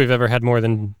 I don't think we've ever had more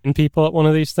than 10 people at one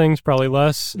of these things, probably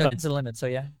less. No, it's a limit, so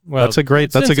yeah. Well, that's a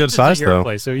good size though.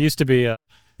 Place. So it used to be,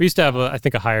 we used to have, I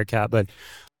think, a higher cap, but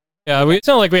it's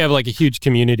not like we have a huge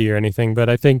community or anything, but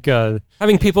I think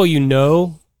having people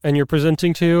and you're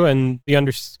presenting to and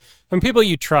from people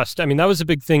you trust. I mean, that was a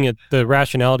big thing at the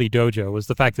Rationality Dojo was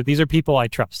the fact that these are people I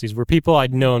trust. These were people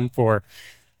I'd known for.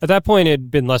 At that point, it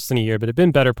had been less than a year, but it had been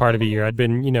better part of a year. I'd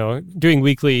been, doing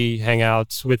weekly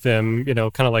hangouts with them, kind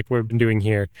of like we've been doing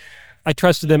here. I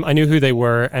trusted them. I knew who they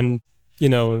were. And,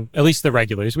 at least the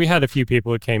regulars. We had a few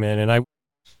people who came in. And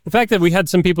the fact that we had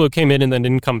some people who came in and then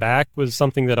didn't come back was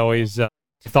something that I always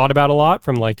thought about a lot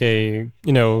from going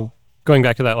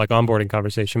back to that onboarding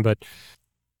conversation. But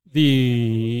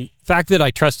the fact that I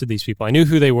trusted these people, I knew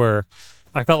who they were.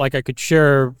 I felt like I could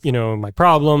share, my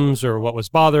problems or what was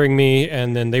bothering me,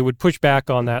 and then they would push back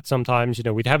on that sometimes.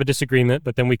 We'd have a disagreement,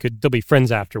 but then we could still be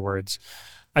friends afterwards.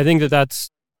 I think that that's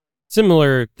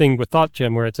similar thing with Thought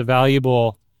Gym, where it's a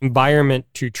valuable environment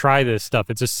to try this stuff.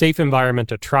 It's a safe environment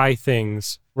to try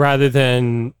things rather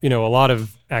than, a lot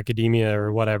of academia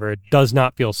or whatever. It does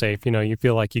not feel safe. You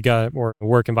feel like you got or a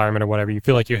work environment or whatever. You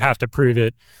feel like you have to prove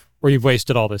it or you've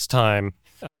wasted all this time.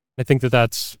 I think that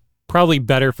that's probably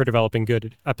better for developing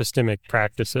good epistemic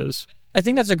practices. I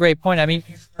think that's a great point. I mean,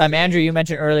 Andrew, you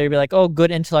mentioned earlier, be like, oh,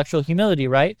 good intellectual humility,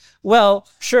 right? Well,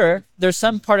 sure, there's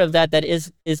some part of that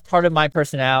is part of my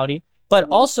personality. But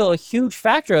also a huge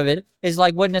factor of it is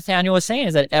like what Nathaniel was saying,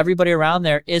 is that everybody around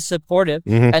there is supportive,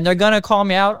 and they're going to call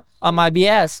me out on my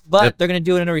BS, but they're going to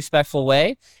do it in a respectful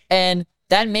way. And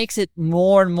that makes it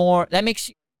more and more, that makes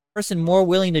the person more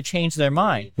willing to change their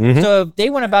mind. So if they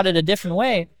went about it a different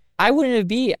way, I wouldn't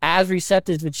be as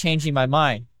receptive to changing my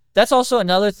mind. That's also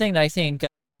another thing that I think,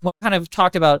 what kind of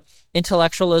talked about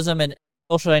intellectualism and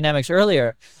social dynamics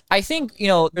earlier. I think,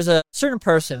 there's a certain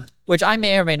person, which I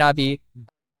may or may not be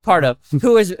part of,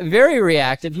 who is very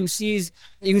reactive, who's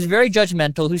very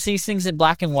judgmental, who sees things in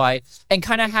black and white, and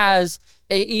kind of has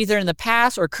either in the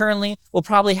past or currently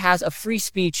probably has a free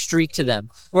speech streak to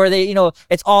them, where they,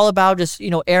 it's all about just,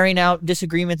 airing out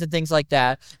disagreements and things like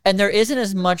that. And there isn't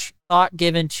as much thought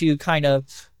given to kind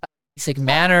of basic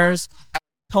manners,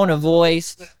 tone of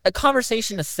voice, a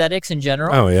conversation aesthetics in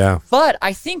general. Oh, yeah. But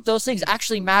I think those things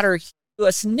actually matter to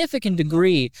a significant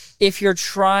degree if you're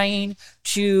trying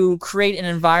to create an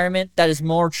environment that is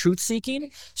more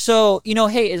truth-seeking. So,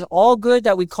 hey, it's all good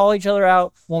that we call each other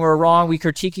out when we're wrong, we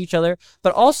critique each other,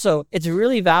 but also it's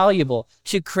really valuable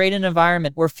to create an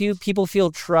environment where few people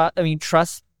feel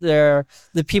trust the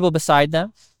people beside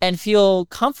them and feel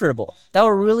comfortable. That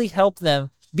will really help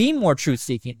them be more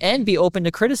truth-seeking and be open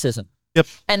to criticism. Yep.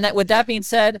 And with that being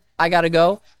said, I gotta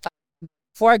go.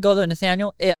 Before I go to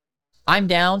Nathaniel, I'm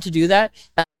down to do that.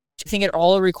 I think it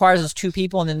all requires is 2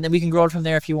 people, and then we can grow it from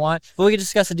there if you want. But we can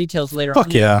discuss the details later on.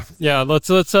 Fuck yeah. Yeah, let's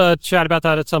chat about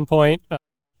that at some point.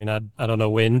 I don't know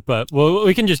when, but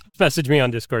we can just message me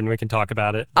on Discord and we can talk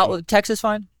about it. Text is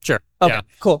fine? Sure. Okay, yeah.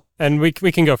 cool. And we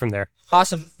can go from there.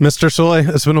 Awesome. Mr. Soy,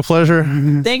 it's been a pleasure.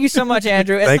 Thank you so much,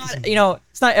 Andrew.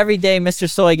 It's not every day Mr.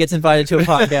 Soy gets invited to a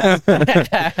podcast.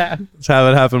 Let's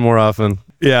have it happen more often.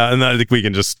 Yeah, and I think we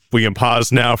can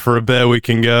pause now for a bit. We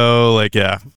can go,